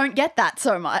assume you don't get that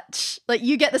so much. Like,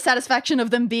 you get the satisfaction of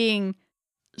them being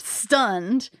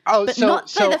stunned, but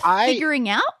not by the figuring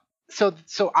out.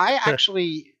 So I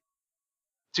actually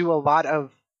do a lot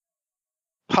of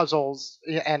puzzles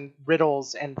and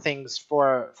riddles and things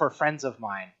for friends of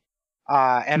mine,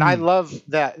 and I love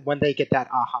that when they get that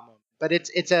aha moment. But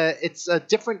it's a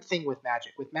different thing with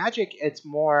magic. With magic, it's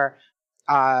more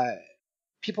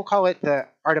people call it the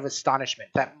art of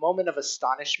astonishment. That moment of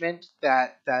astonishment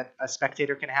that a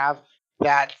spectator can have.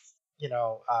 That's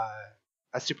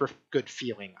a super good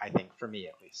feeling, I think, for me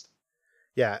at least.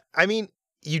 Yeah, I mean,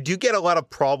 you do get a lot of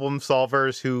problem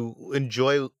solvers who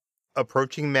enjoy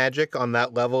approaching magic on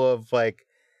that level of like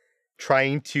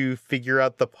trying to figure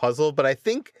out the puzzle. But I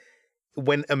think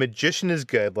when a magician is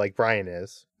good, like Brian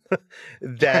is,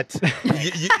 that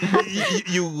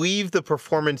you leave the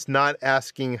performance not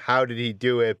asking how did he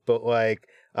do it, but like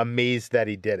amazed that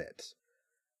he did it.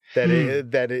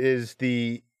 That is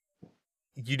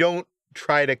you don't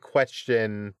try to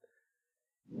question.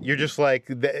 You're just like,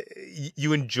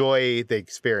 you enjoy the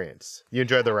experience. You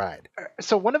enjoy the ride.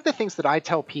 So one of the things that I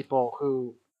tell people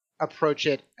who approach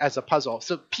it as a puzzle,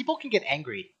 so people can get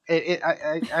angry.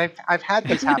 I've had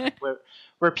this happen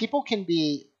where people can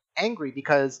be angry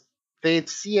because they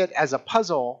see it as a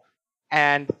puzzle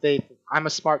and I'm a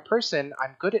smart person.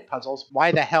 I'm good at puzzles.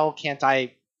 Why the hell can't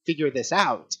I figure this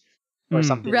out? Or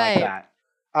something like that.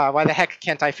 Why the heck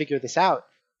can't I figure this out?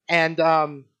 And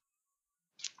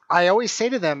I always say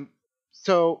to them,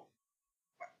 so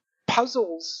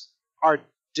puzzles are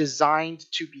designed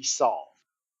to be solved.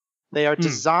 They are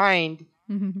designed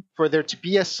for there to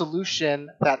be a solution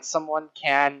that someone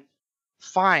can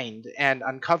find and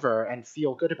uncover and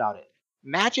feel good about it.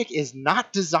 Magic is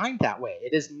not designed that way.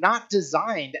 It is not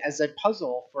designed as a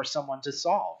puzzle for someone to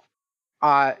solve.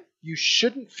 You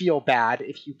shouldn't feel bad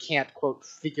if you can't, quote,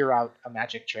 figure out a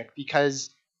magic trick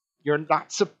because you're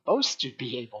not supposed to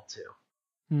be able to.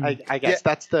 I guess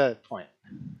that's the point.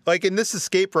 Like in this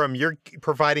escape room, you're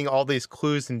providing all these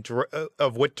clues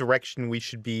of what direction we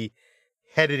should be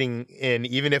heading in,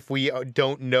 even if we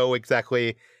don't know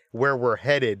exactly where we're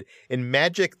headed. In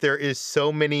Magic, there is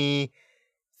so many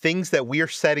things that we are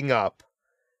setting up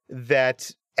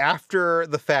that after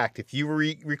the fact, if you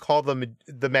recall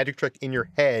the magic trick in your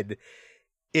head,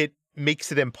 it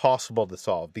makes it impossible to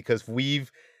solve because we've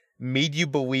made you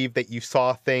believe that you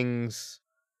saw things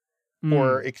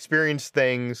or experienced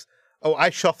things. Oh,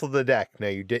 I shuffled the deck. No,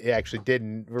 you actually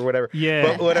didn't, or whatever. Yeah.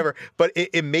 But whatever. But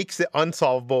it makes it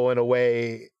unsolvable in a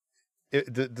way.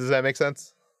 Does that make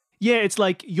sense? Yeah, it's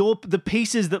like the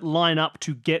pieces that line up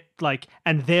to get like,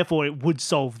 and therefore it would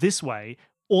solve this way.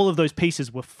 All of those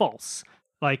pieces were false.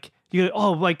 Like you go,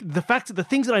 oh, like the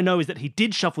things that I know is that he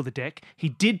did shuffle the deck, he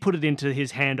did put it into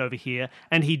his hand over here,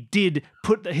 and he did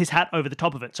put his hat over the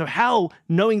top of it. So how,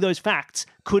 knowing those facts,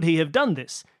 could he have done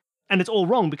this? And it's all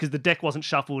wrong because the deck wasn't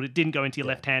shuffled, it didn't go into your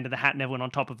left hand, and the hat never went on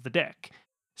top of the deck.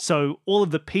 So all of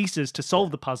the pieces to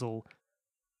solve the puzzle,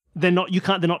 they're not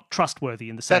trustworthy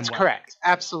in the same way. That's correct.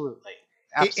 Absolutely.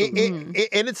 Absolutely.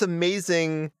 And it's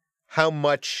amazing how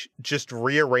much just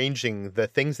rearranging the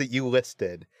things that you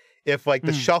listed, if like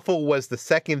the shuffle was the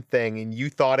second thing and you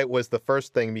thought it was the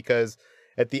first thing, because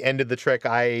at the end of the trick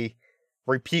I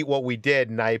repeat what we did,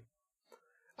 and I'm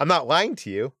not lying to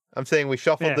you. I'm saying we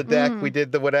shuffled the deck, we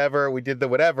did the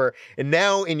whatever, and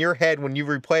now in your head when you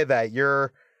replay that,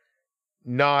 you're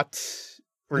not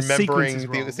remembering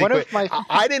the sequence.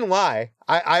 I didn't lie.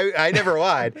 I never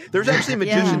lied. There's actually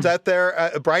magicians out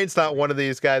there. Brian's not one of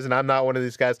these guys, and I'm not one of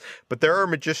these guys. But there are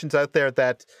magicians out there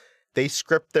that they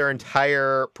script their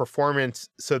entire performance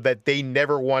so that they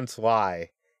never once lie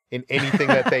in anything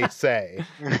that they say.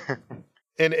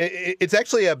 And it's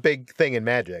actually a big thing in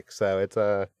magic. So it's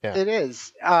It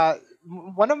is.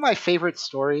 One of my favorite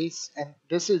stories, and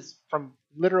this is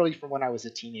literally from when I was a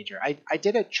teenager. I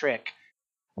did a trick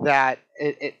that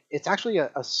it's actually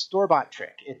a store-bought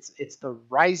trick. It's the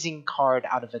rising card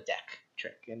out of a deck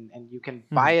trick, and you can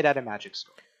buy it at a magic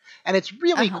store. And it's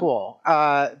really cool.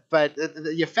 But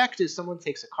the effect is someone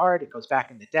takes a card, it goes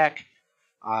back in the deck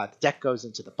goes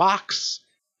into the box,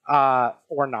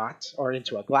 or not, or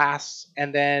into a glass,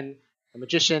 and then the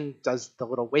magician does the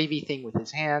little wavy thing with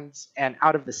his hands, and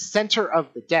out of the center of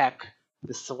the deck,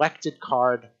 the selected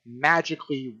card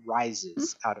magically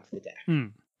rises out of the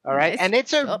deck. All right, and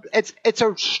it's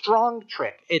a strong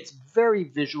trick. It's very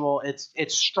visual.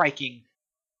 It's striking.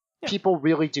 Yeah. People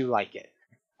really do like it.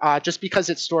 Just because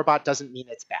it's store-bought doesn't mean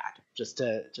it's bad. Just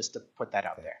to put that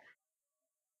out there.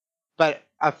 But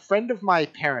a friend of my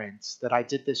parents that I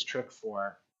did this trick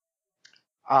for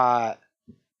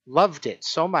loved it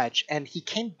so much, and he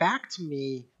came back to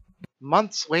me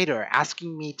months later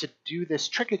asking me to do this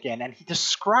trick again, and he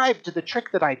described the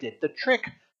trick that I did. The trick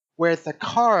where the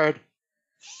card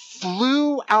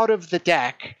flew out of the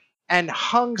deck and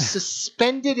hung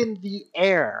suspended in the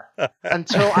air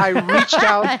until I reached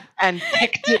out and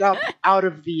picked it up out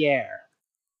of the air.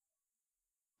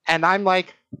 And I'm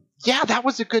like, yeah, that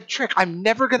was a good trick. I'm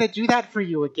never going to do that for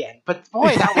you again. But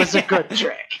boy, that was a good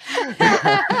trick.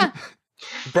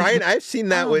 Brian, I've seen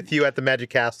that with you at the Magic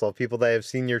Castle. People that have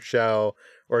seen your show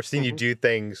or seen you do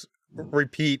things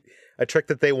repeat a trick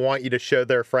that they want you to show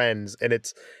their friends. And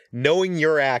it's knowing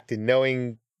your act and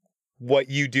knowing what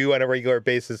you do on a regular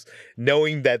basis,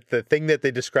 knowing that the thing that they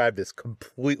described is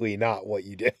completely not what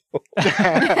you do. But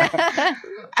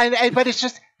it's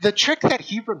just the trick that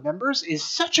he remembers is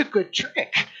such a good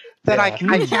trick that I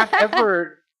can't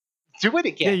ever do it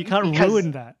again. Yeah, you can't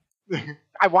ruin that.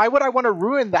 Why would I want to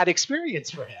ruin that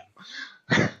experience for him?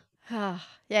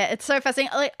 Yeah, it's so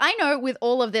fascinating. Like, I know with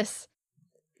all of this,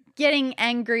 getting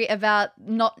angry about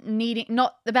not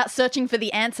about searching for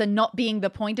the answer not being the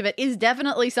point of it is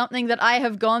definitely something that I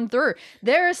have gone through.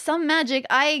 There is some magic,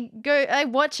 I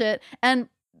watch it, and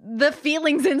the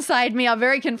feelings inside me are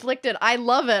very conflicted. I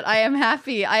love it. I am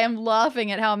happy. I am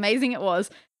laughing at how amazing it was.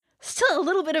 Still, a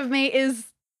little bit of me is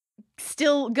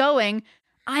still going,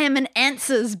 I am an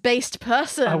answers-based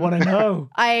person. I want to know.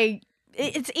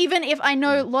 It's even if I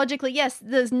know logically, yes,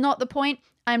 there's not the point,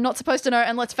 I'm not supposed to know,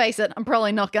 and let's face it, I'm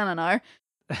probably not gonna know.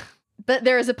 But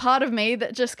there is a part of me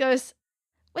that just goes,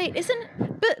 wait,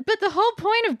 but the whole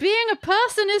point of being a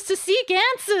person is to seek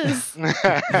answers.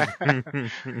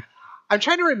 I'm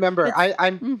trying to remember.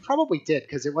 I probably did,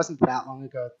 because it wasn't that long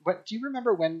ago. What do you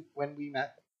remember when we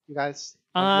met, you guys?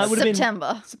 It would have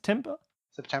September.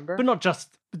 September? But not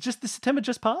just the September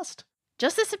just passed?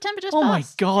 Just this September just passed. Oh my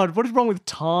God, what is wrong with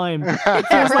time? It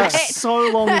feels like so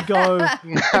long ago.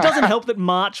 It doesn't help that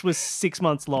March was 6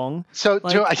 months long. So,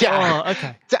 yeah. Oh,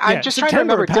 okay. I'm just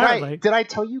September, trying to remember. Did I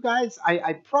tell you guys?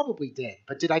 I probably did,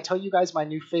 but did I tell you guys my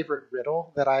new favorite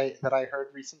riddle that I heard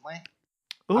recently?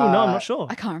 Oh, no, I'm not sure.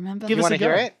 I can't remember. Give us a go.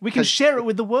 Hear it? We can share it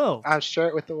with the world. I'll share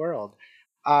it with the world.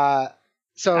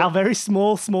 So our very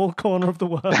small corner of the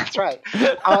world. That's right.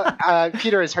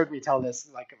 Peter has heard me tell this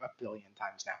like a billion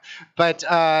times now. But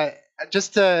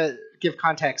just to give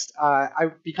context,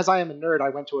 because I am a nerd, I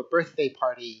went to a birthday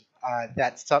party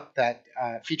that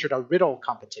featured a riddle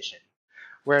competition,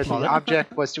 where the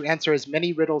object was to answer as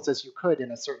many riddles as you could in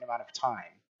a certain amount of time.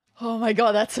 Oh my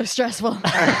God, that's so stressful.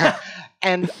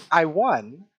 And I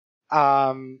won.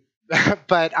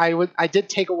 but I did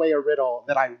take away a riddle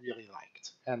that I really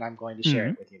liked, and I'm going to share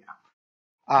it with you now.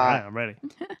 All right, I'm ready.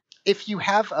 If you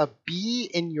have a bee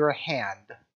in your hand,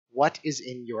 what is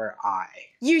in your eye?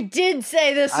 You did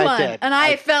say this one, and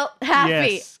I felt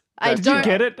happy. Yes. Did you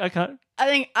get it? I can't. I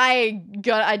think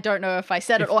I don't know if I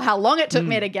said it or how long it took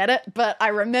me to get it, but I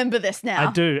remember this now.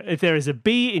 I do. If there is a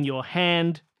bee in your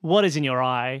hand, what is in your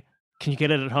eye? Can you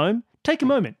get it at home? Take a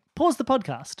moment. Pause the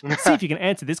podcast. See if you can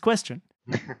answer this question.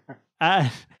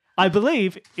 I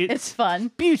believe it's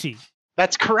fun. Beauty.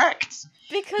 That's correct.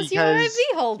 Because you're a bee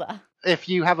holder. If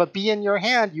you have a bee in your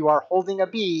hand, you are holding a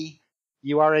bee.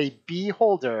 You are a bee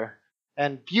holder,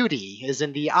 and beauty is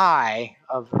in the eye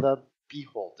of the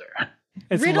beholder.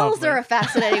 It's Riddles lovely. are a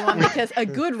fascinating one because a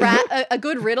good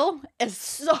riddle is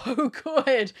so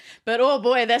good. But oh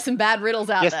boy, there's some bad riddles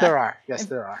out there. Yes,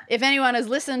 there are. If anyone has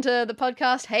listened to the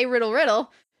podcast, Hey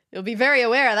Riddle, you'll be very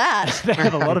aware of that. They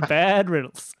have a lot of bad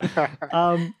riddles.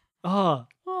 All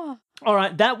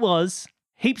right, that was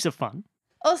heaps of fun.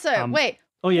 Also, wait.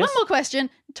 Oh, yes? One more question,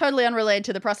 totally unrelated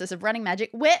to the process of running magic.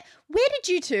 Where did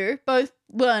you two both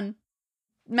learn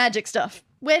magic stuff?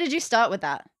 Where did you start with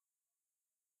that?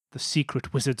 The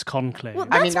Secret Wizards Conclave. Well,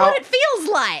 that's what it feels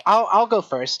like. I'll go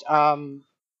first. I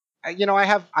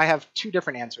have two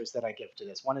different answers that I give to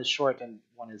this. One is short and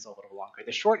one is a little longer.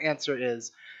 The short answer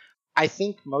is I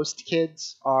think most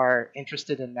kids are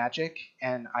interested in magic,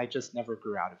 and I just never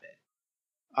grew out of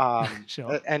it.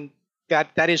 Sure. And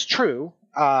that is true.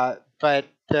 But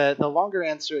the longer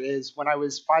answer is when I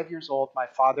was 5 years old, my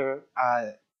father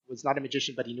was not a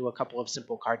magician, but he knew a couple of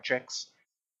simple card tricks.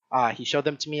 He showed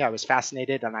them to me. I was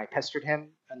fascinated, and I pestered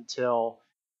him until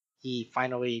he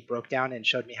finally broke down and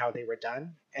showed me how they were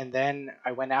done. And then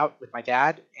I went out with my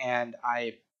dad, and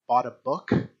I bought a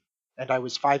book. And I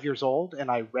was 5 years old, and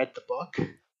I read the book,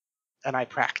 and I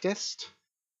practiced.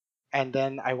 And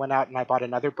then I went out and I bought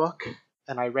another book,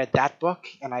 and I read that book,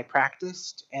 and I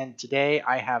practiced. And today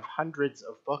I have hundreds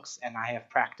of books, and I have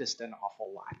practiced an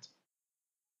awful lot.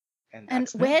 And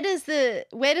where does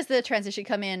the transition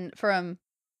come in from?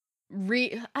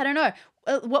 I don't know.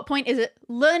 At what point is it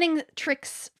learning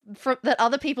tricks that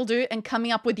other people do and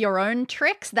coming up with your own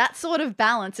tricks? That sort of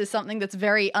balance is something that's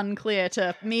very unclear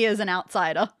to me as an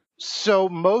outsider. So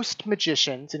most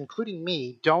magicians, including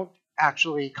me, don't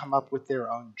actually come up with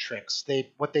their own tricks.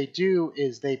 What they do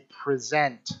is they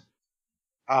present.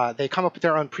 They come up with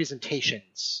their own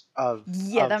presentations of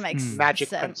that makes magic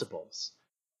sense. principles,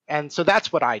 and so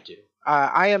that's what I do.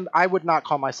 I would not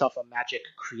call myself a magic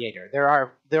creator.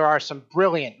 There are some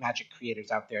brilliant magic creators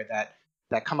out there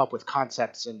that come up with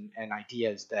concepts and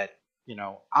ideas that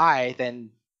I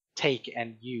then take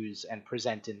and use and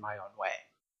present in my own way.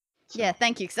 So. Yeah,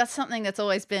 thank you, because that's something that's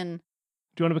always been.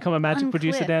 Do you want to become a magic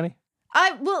producer, Danny?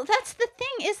 Well, that's the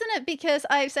thing, isn't it? Because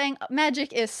I'm saying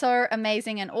magic is so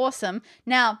amazing and awesome.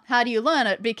 Now, how do you learn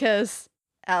it? Because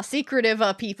how secretive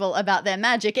are people about their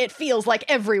magic? It feels like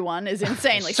everyone is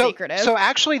insanely secretive. So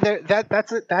actually,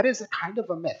 that is a kind of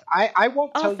a myth. I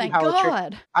won't tell you how a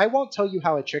trick. I won't tell you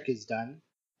how a trick is done,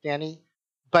 Danny.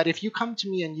 But if you come to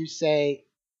me and you say,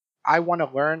 I want to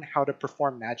learn how to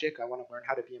perform magic, I want to learn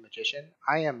how to be a magician,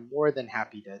 I am more than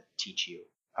happy to teach you.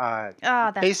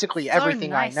 Basically so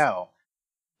everything nice. I know.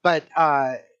 But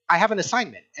I have an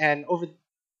assignment, and over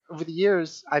the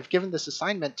years, I've given this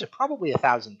assignment to probably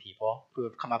 1,000 people who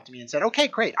have come up to me and said, okay,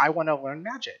 great, I want to learn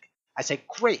magic. I say,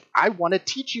 great, I want to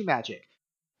teach you magic.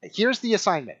 Here's the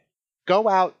assignment. Go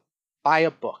out, buy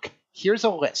a book. Here's a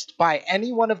list. Buy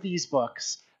any one of these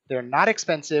books. They're not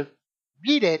expensive.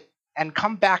 Read it and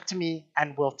come back to me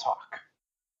and we'll talk.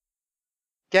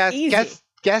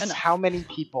 Guess how many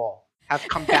people have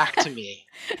come back to me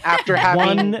after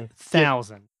having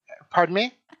 1,000. Pardon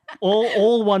me?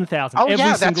 All 1,000. Oh,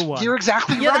 every single one. You're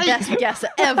exactly You're right. the best guesser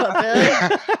ever,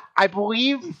 Billy. I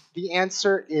believe the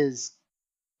answer is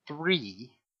 3.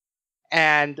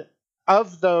 And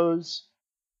of those,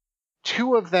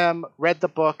 2 of them read the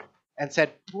book and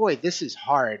said, boy, this is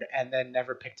hard, and then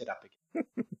never picked it up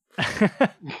again.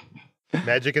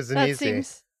 Magic isn't easy.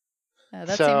 Seems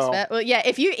fair. Well, yeah,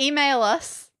 if you email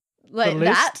us like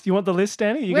that. You want the list,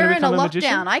 Danny? We're in a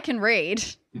lockdown. I can read.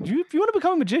 If you want to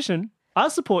become a magician, I'll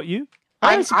support you.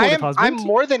 I'm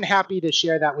more than happy to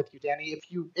share that with you, Danny,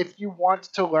 if you want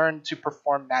to learn to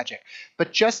perform magic.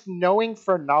 But just knowing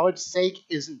for knowledge's sake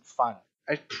isn't fun.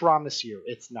 I promise you,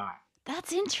 it's not.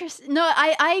 That's interesting. No,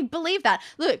 I believe that.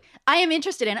 Look, I am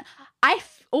interested in it. I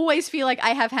always feel like I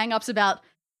have hang-ups about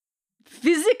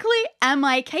physically, am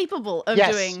I capable of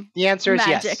doing the answer is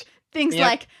magic? Yes. Things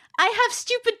like, I have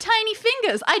stupid tiny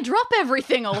fingers. I drop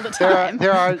everything all the time.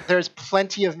 There's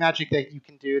plenty of magic that you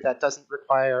can do that doesn't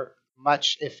require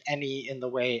much, if any, in the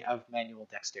way of manual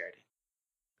dexterity.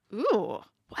 Ooh,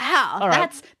 wow.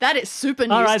 That is super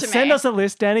news All right, to me. send us a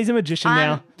list. Danny's a magician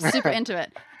now. I'm super into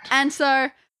it. And so,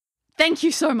 thank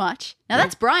you so much. Now,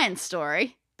 that's Brian's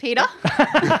story. Peter?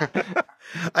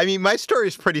 I mean, my story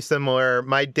is pretty similar.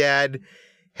 My dad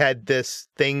had this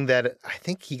thing that I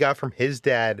think he got from his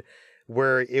dad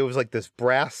where it was like this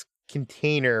brass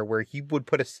container where he would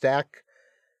put a stack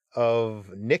of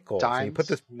nickels. And he put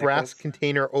this brass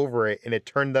container over it and it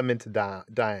turned them into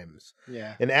dimes.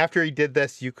 Yeah. And after he did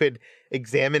this, you could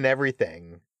examine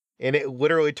everything. And it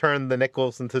literally turned the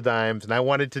nickels into dimes. And I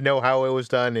wanted to know how it was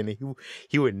done. And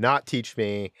he would not teach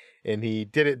me. And he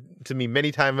did it to me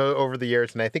many times over the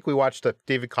years. And I think we watched a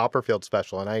David Copperfield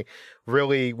special. And I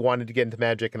really wanted to get into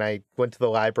magic. And I went to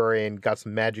the library and got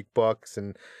some magic books.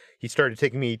 And he started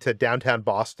taking me to downtown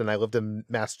Boston. I lived in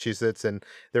Massachusetts. And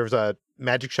there was a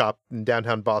magic shop in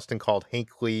downtown Boston called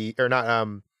Hank Lee. Or not.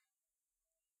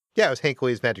 Yeah, it was Hank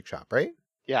Lee's Magic Shop, right?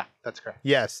 Yeah, that's correct.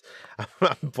 Yes.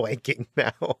 I'm blanking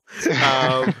now.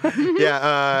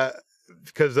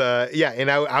 Because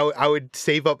and I would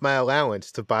save up my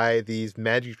allowance to buy these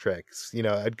magic tricks. You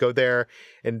know, I'd go there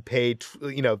and pay,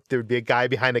 there'd be a guy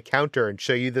behind a counter and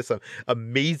show you this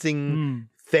amazing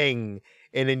thing.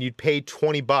 And then you'd pay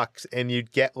 $20 and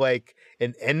you'd get like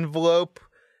an envelope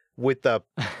with a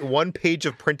 1 page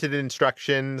of printed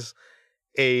instructions,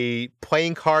 a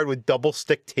playing card with double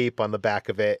stick tape on the back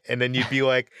of it. And then you'd be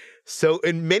like,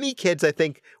 and many kids I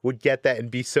think would get that and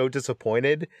be so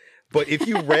disappointed. But if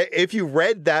you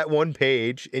read that 1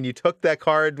 page and you took that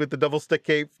card with the double stick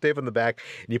tape on the back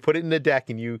and you put it in the deck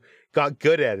and you got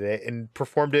good at it and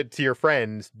performed it to your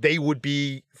friends, they would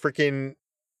be freaking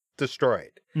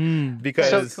destroyed.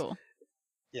 Because so cool.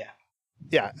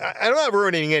 Yeah, I'm not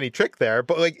ruining any trick there,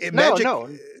 but like magic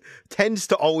tends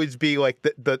to always be like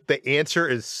the answer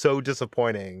is so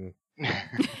disappointing.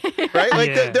 Right?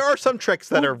 Like there are some tricks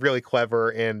that are really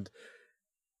clever and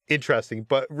interesting,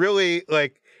 but really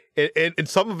like and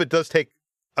some of it does take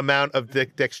amount of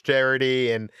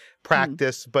dexterity and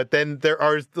practice, but then there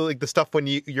are like the stuff when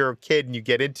you're a kid and you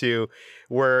get into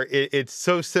where it's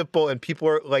so simple and people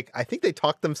are like, I think they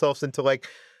talk themselves into like,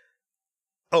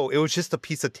 oh, it was just a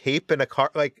piece of tape and a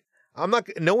card. Like,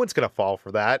 no one's going to fall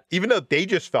for that, even though they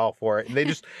just fell for it. And they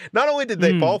just, not only did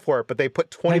they fall for it, but they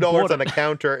put $20 on the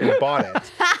counter and bought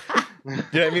it. You know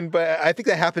what I mean? But I think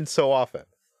that happens so often.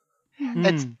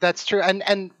 That's true.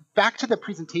 And back to the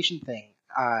presentation thing,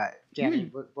 Danny,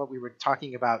 what we were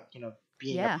talking about,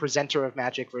 being a presenter of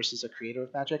magic versus a creator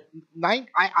of magic.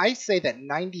 I say that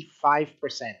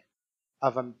 95%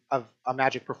 of a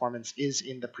magic performance is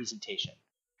in the presentation.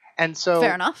 And so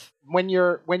fair enough. When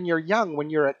you're young, when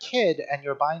you're a kid and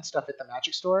you're buying stuff at the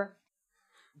magic store,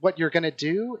 what you're going to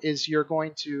do is you're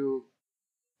going to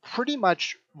pretty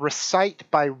much recite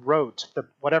by rote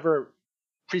whatever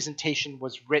presentation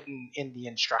was written in the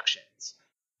instructions.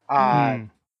 Or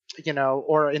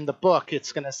in the book,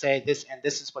 it's going to say this and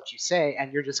this is what you say,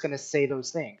 and you're just going to say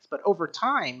those things. But over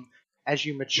time, as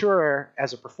you mature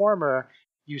as a performer,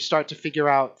 you start to figure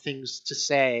out things to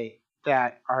say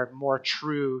that are more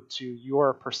true to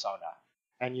your persona,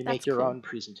 and you make your own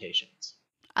presentations.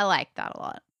 I like that a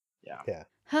lot. Yeah.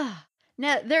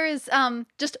 Now, there is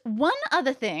just one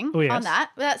other thing on that,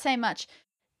 without saying much.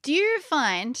 Do you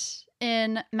find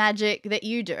in magic that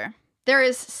you do, there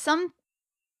is some,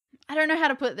 I don't know how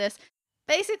to put this,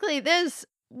 basically there's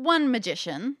one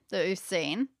magician that we've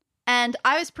seen, and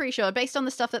I was pretty sure, based on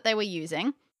the stuff that they were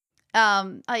using,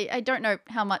 I don't know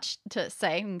how much to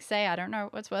say. I don't know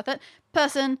what's worth it.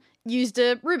 Person used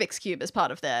a Rubik's Cube as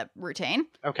part of their routine.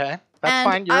 Okay. That's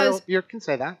fine. You can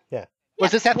say that. Yeah.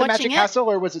 Was this at the Magic Castle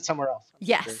or was it somewhere else?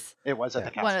 Yes. It was at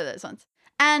the castle. One of those ones.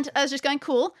 And I was just going,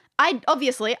 cool. I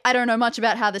don't know much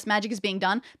about how this magic is being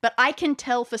done, but I can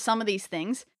tell for some of these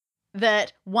things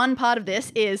that one part of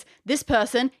this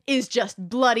person is just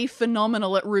bloody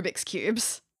phenomenal at Rubik's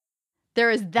Cubes. There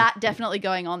is that definitely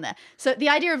going on there. So the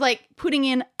idea of like putting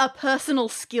in a personal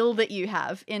skill that you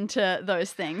have into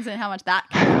those things and how much that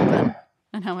can happen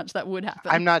and how much that would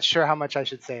happen. I'm not sure how much I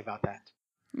should say about that,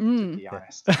 to be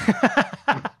honest.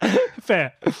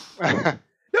 Fair.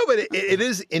 No, but it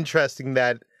is interesting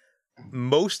that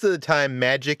most of the time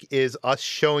magic is us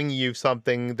showing you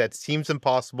something that seems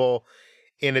impossible,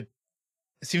 and it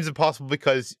seems impossible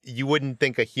because you wouldn't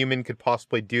think a human could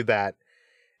possibly do that.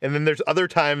 And then there's other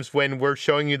times when we're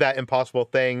showing you that impossible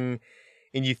thing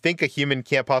and you think a human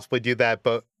can't possibly do that,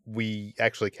 but we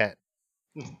actually can.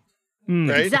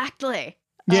 Right? Exactly.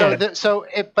 Yeah.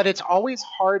 But it's always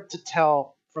hard to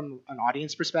tell from an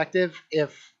audience perspective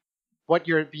if what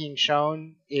you're being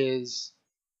shown is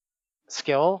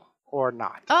skill or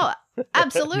not. Oh,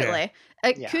 absolutely.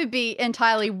 It could be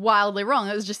entirely wildly wrong.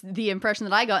 It was just the impression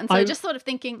that I got. And so just sort of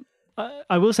thinking...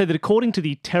 I will say that according to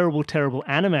the terrible, terrible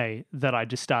anime that I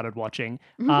just started watching,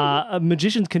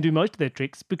 magicians can do most of their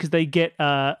tricks because they get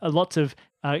lots of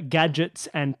gadgets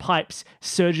and pipes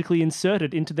surgically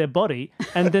inserted into their body,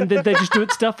 and then they just do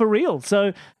it stuff for real.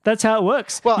 So that's how it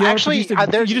works. Well, actually,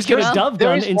 you just get a dove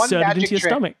gun inserted into your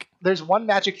stomach. There's one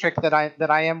magic trick that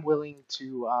I am willing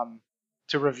to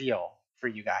reveal for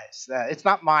you guys. It's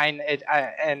not mine,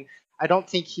 and I don't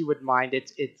think he would mind.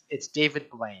 It's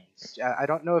David Blaine's. I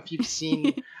don't know if you've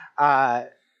seen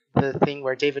the thing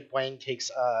where David Blaine takes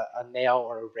a nail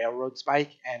or a railroad spike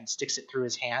and sticks it through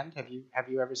his hand. Have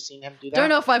you ever seen him do that? Don't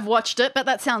know if I've watched it, but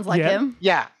that sounds like him.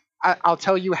 Yeah, I'll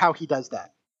tell you how he does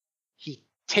that. He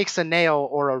takes a nail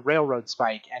or a railroad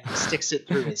spike and he sticks it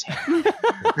through his hand.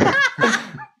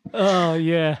 Oh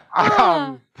yeah.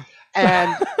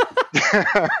 And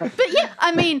but yeah,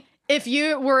 I mean, if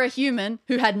you were a human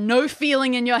who had no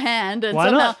feeling in your hand and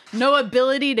somehow no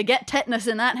ability to get tetanus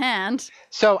in that hand.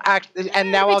 So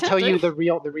now I'll tell you the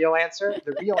real answer.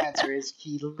 The real answer is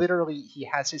he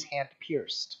has his hand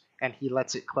pierced and he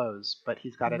lets it close, but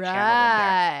he's got a channel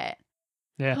in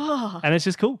there. Yeah. And it's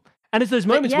just cool. And it's those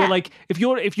moments where, like, if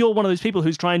you're one of those people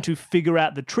who's trying to figure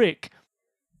out the trick,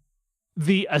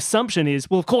 the assumption is,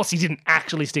 well, of course he didn't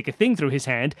actually stick a thing through his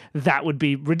hand. That would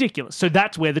be ridiculous. So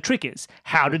that's where the trick is.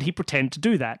 How did he pretend to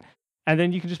do that? And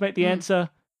then you can just make the answer,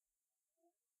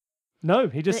 no,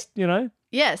 he just,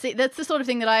 Yeah, see, that's the sort of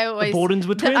thing that I always... The Bordens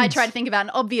were twins. I try to think about,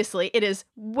 and obviously it is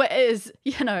a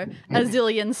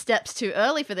zillion steps too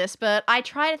early for this, but I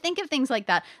try to think of things like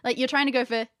that. Like, you're trying to go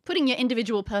for putting your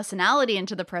individual personality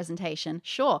into the presentation,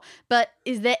 sure, but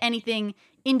is there anything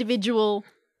individual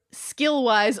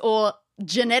skill-wise or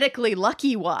genetically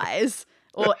lucky-wise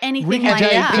or anything like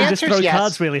that? The just throw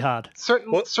cards really hard.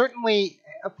 Certainly,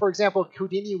 for example,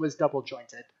 Houdini was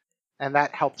double-jointed, and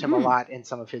that helped him a lot in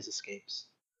some of his escapes,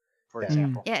 for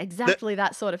example. Yeah, exactly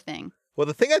that sort of thing. Well,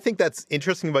 the thing I think that's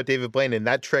interesting about David Blaine, and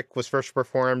that trick was first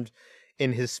performed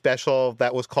in his special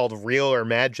that was called Real or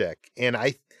Magic. And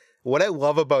what I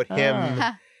love about him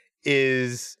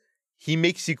is he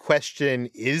makes you question,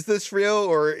 is this real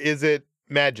or is it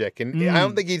magic? And I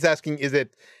don't think he's asking, is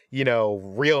it,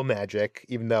 real magic,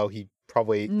 even though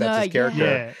that's his character.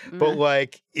 Yeah. But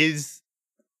like, is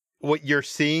what you're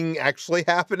seeing actually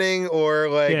happening, or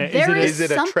like, is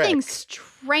it a something trick?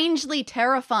 Strangely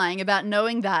terrifying about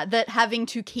knowing that having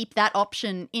to keep that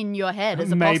option in your head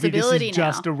as a Maybe possibility this is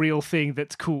just a real thing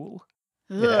that's cool.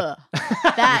 Ugh.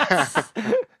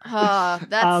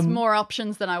 That's more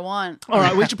options than I want. All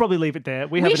right, we should probably leave it there.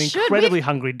 We have an incredibly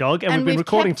hungry dog, and we've been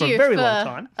recording for a very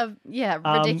long time.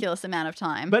 Ridiculous amount of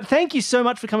time. But thank you so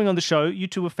much for coming on the show. You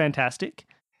two were fantastic.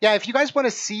 Yeah, if you guys want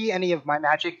to see any of my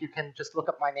magic, you can just look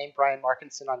up my name, Brian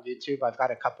Markinson, on YouTube. I've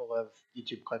got a couple of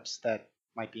YouTube clips that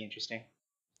might be interesting.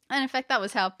 And in fact, that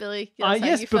was how Billy.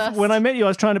 Yes, when I met you, I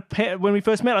was trying to when we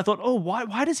first met, I thought, oh,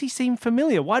 why does he seem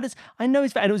familiar? I know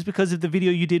he's, and it was because of the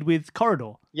video you did with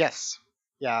Corridor. Yes,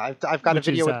 yeah, I've got a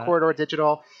video with Corridor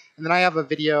Digital, and then I have a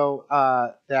video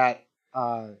that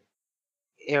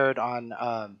aired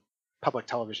on public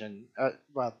television,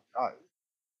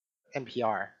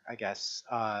 NPR, I guess,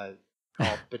 called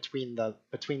Between the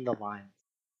Lines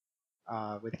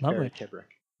with Barry Kibrick.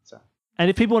 So. And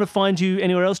if people want to find you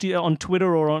anywhere else, on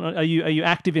Twitter or are you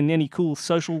active in any cool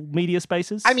social media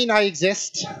spaces? I mean, I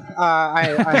exist.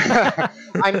 I'm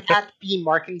at B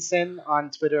Markinson on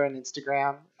Twitter and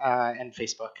Instagram and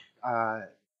Facebook.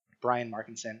 Brian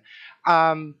Markinson.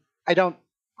 I don't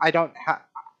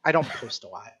post a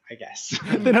lot, I guess.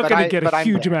 They're not going to get a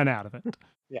huge amount out of it.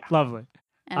 Yeah, lovely.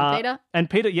 And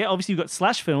Peter? Yeah, obviously you've got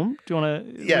Slash Film. Do you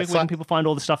want to, where can people find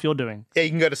all the stuff you're doing? Yeah, you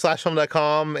can go to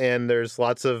slashfilm.com, and there's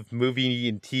lots of movie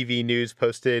and TV news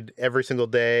posted every single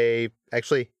day.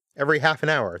 Actually, every half an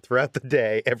hour throughout the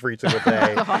day, every single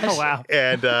day. Oh, wow.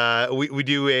 And we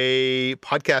do a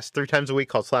podcast 3 times a week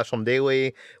called Slash Film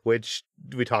Daily, which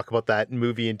we talk about that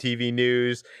movie and TV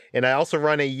news. And I also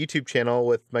run a YouTube channel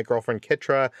with my girlfriend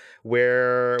Kitra,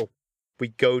 where we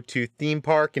go to theme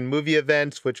park and movie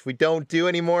events, which we don't do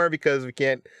anymore because we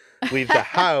can't leave the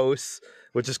house,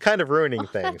 which is kind of ruining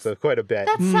things quite a bit.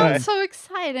 That sounds so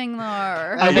exciting, though.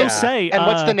 I will say. And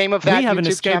what's the name of that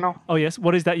YouTube channel? Oh, yes.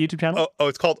 What is that YouTube channel? Oh,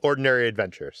 it's called Ordinary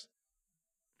Adventures.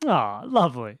 Ah,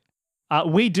 lovely.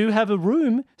 We do have a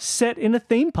room set in a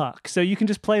theme park, so you can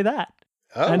just play that.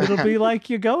 Oh. And it'll be like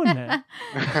you're going there.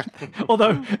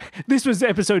 Although this was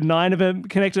episode 9 of a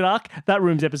Connected Arc, that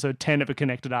room's episode 10 of a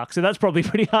Connected Arc, so that's probably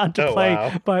pretty hard to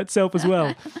play by itself as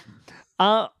well.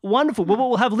 Wonderful. Well,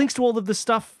 we'll have links to all of the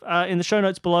stuff in the show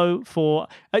notes below. For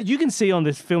you can see on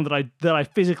this film that I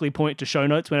physically point to show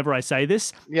notes whenever I say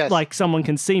this. Yes. Like someone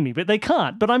can see me, but they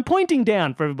can't. But I'm pointing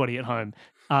down for everybody at home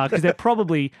because they're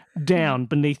probably down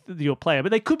beneath your player,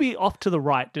 but they could be off to the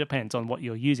right. It depends on what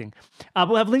you're using.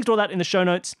 We'll have links to all that in the show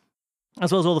notes,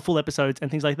 as well as all the full episodes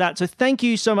and things like that. So thank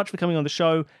you so much for coming on the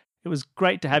show. It was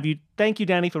great to have you. Thank you,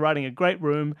 Danny, for writing a great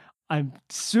room. I'm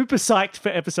super psyched for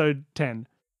episode 10.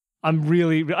 I'm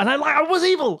really, and I was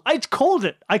evil. I called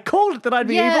it. I called it that I'd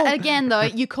be evil. Yeah, again, though,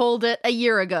 you called it a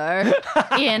year ago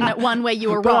in one way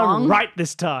you were but wrong. I'm right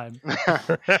this time.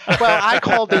 Well, I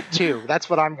called it too.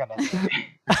 That's what I'm going to say.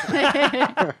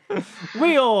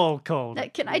 We all called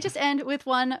it. Can I just end with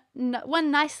one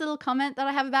nice little comment that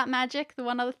I have about magic? The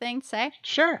one other thing to say.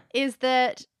 Sure. Is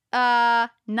that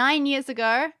 9 years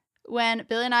ago, when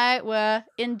Billy and I were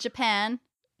in Japan,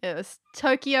 it was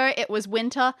Tokyo, it was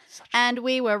winter, and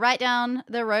we were right down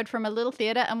the road from a little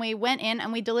theater, and we went in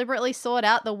and we deliberately sought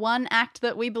out the one act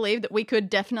that we believed that we could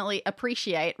definitely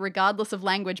appreciate regardless of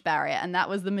language barrier, and that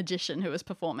was the magician who was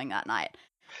performing that night.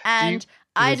 And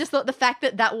I just thought the fact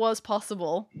that that was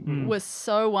possible was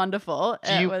so wonderful.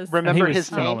 Do you remember his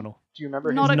phenomenal. name? Do you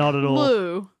remember Not his Not a at all.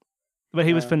 clue. But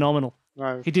he was phenomenal.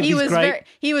 He did. He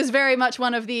was very much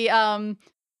one of the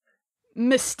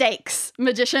mistakes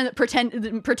magician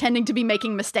pretending to be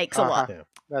making mistakes a lot. Yeah.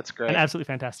 That's great. And absolutely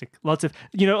fantastic. Lots of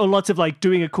like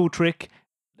doing a cool trick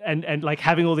and like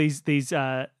having all these things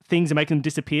and making them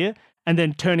disappear, and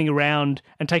then turning around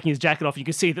and taking his jacket off. You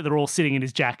can see that they're all sitting in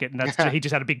his jacket, and he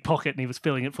just had a big pocket and he was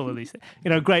filling it full of these things.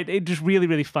 Great. It just really,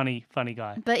 really funny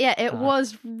guy. But yeah, it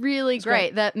was really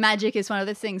great that magic is one of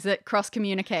those things that cross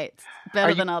communicates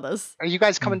better than others. Are you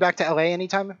guys coming back to LA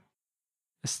anytime?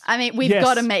 I mean, we've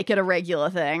got to make it a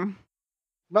regular thing.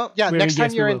 Well, yeah, next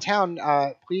time you're in town,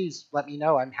 please let me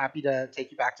know. I'm happy to take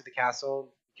you back to the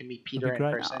castle. You can meet Peter in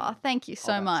person. Oh, thank you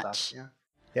so much. Yeah.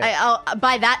 I'll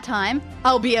by that time,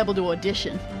 I'll be able to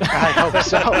audition. I hope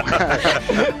so.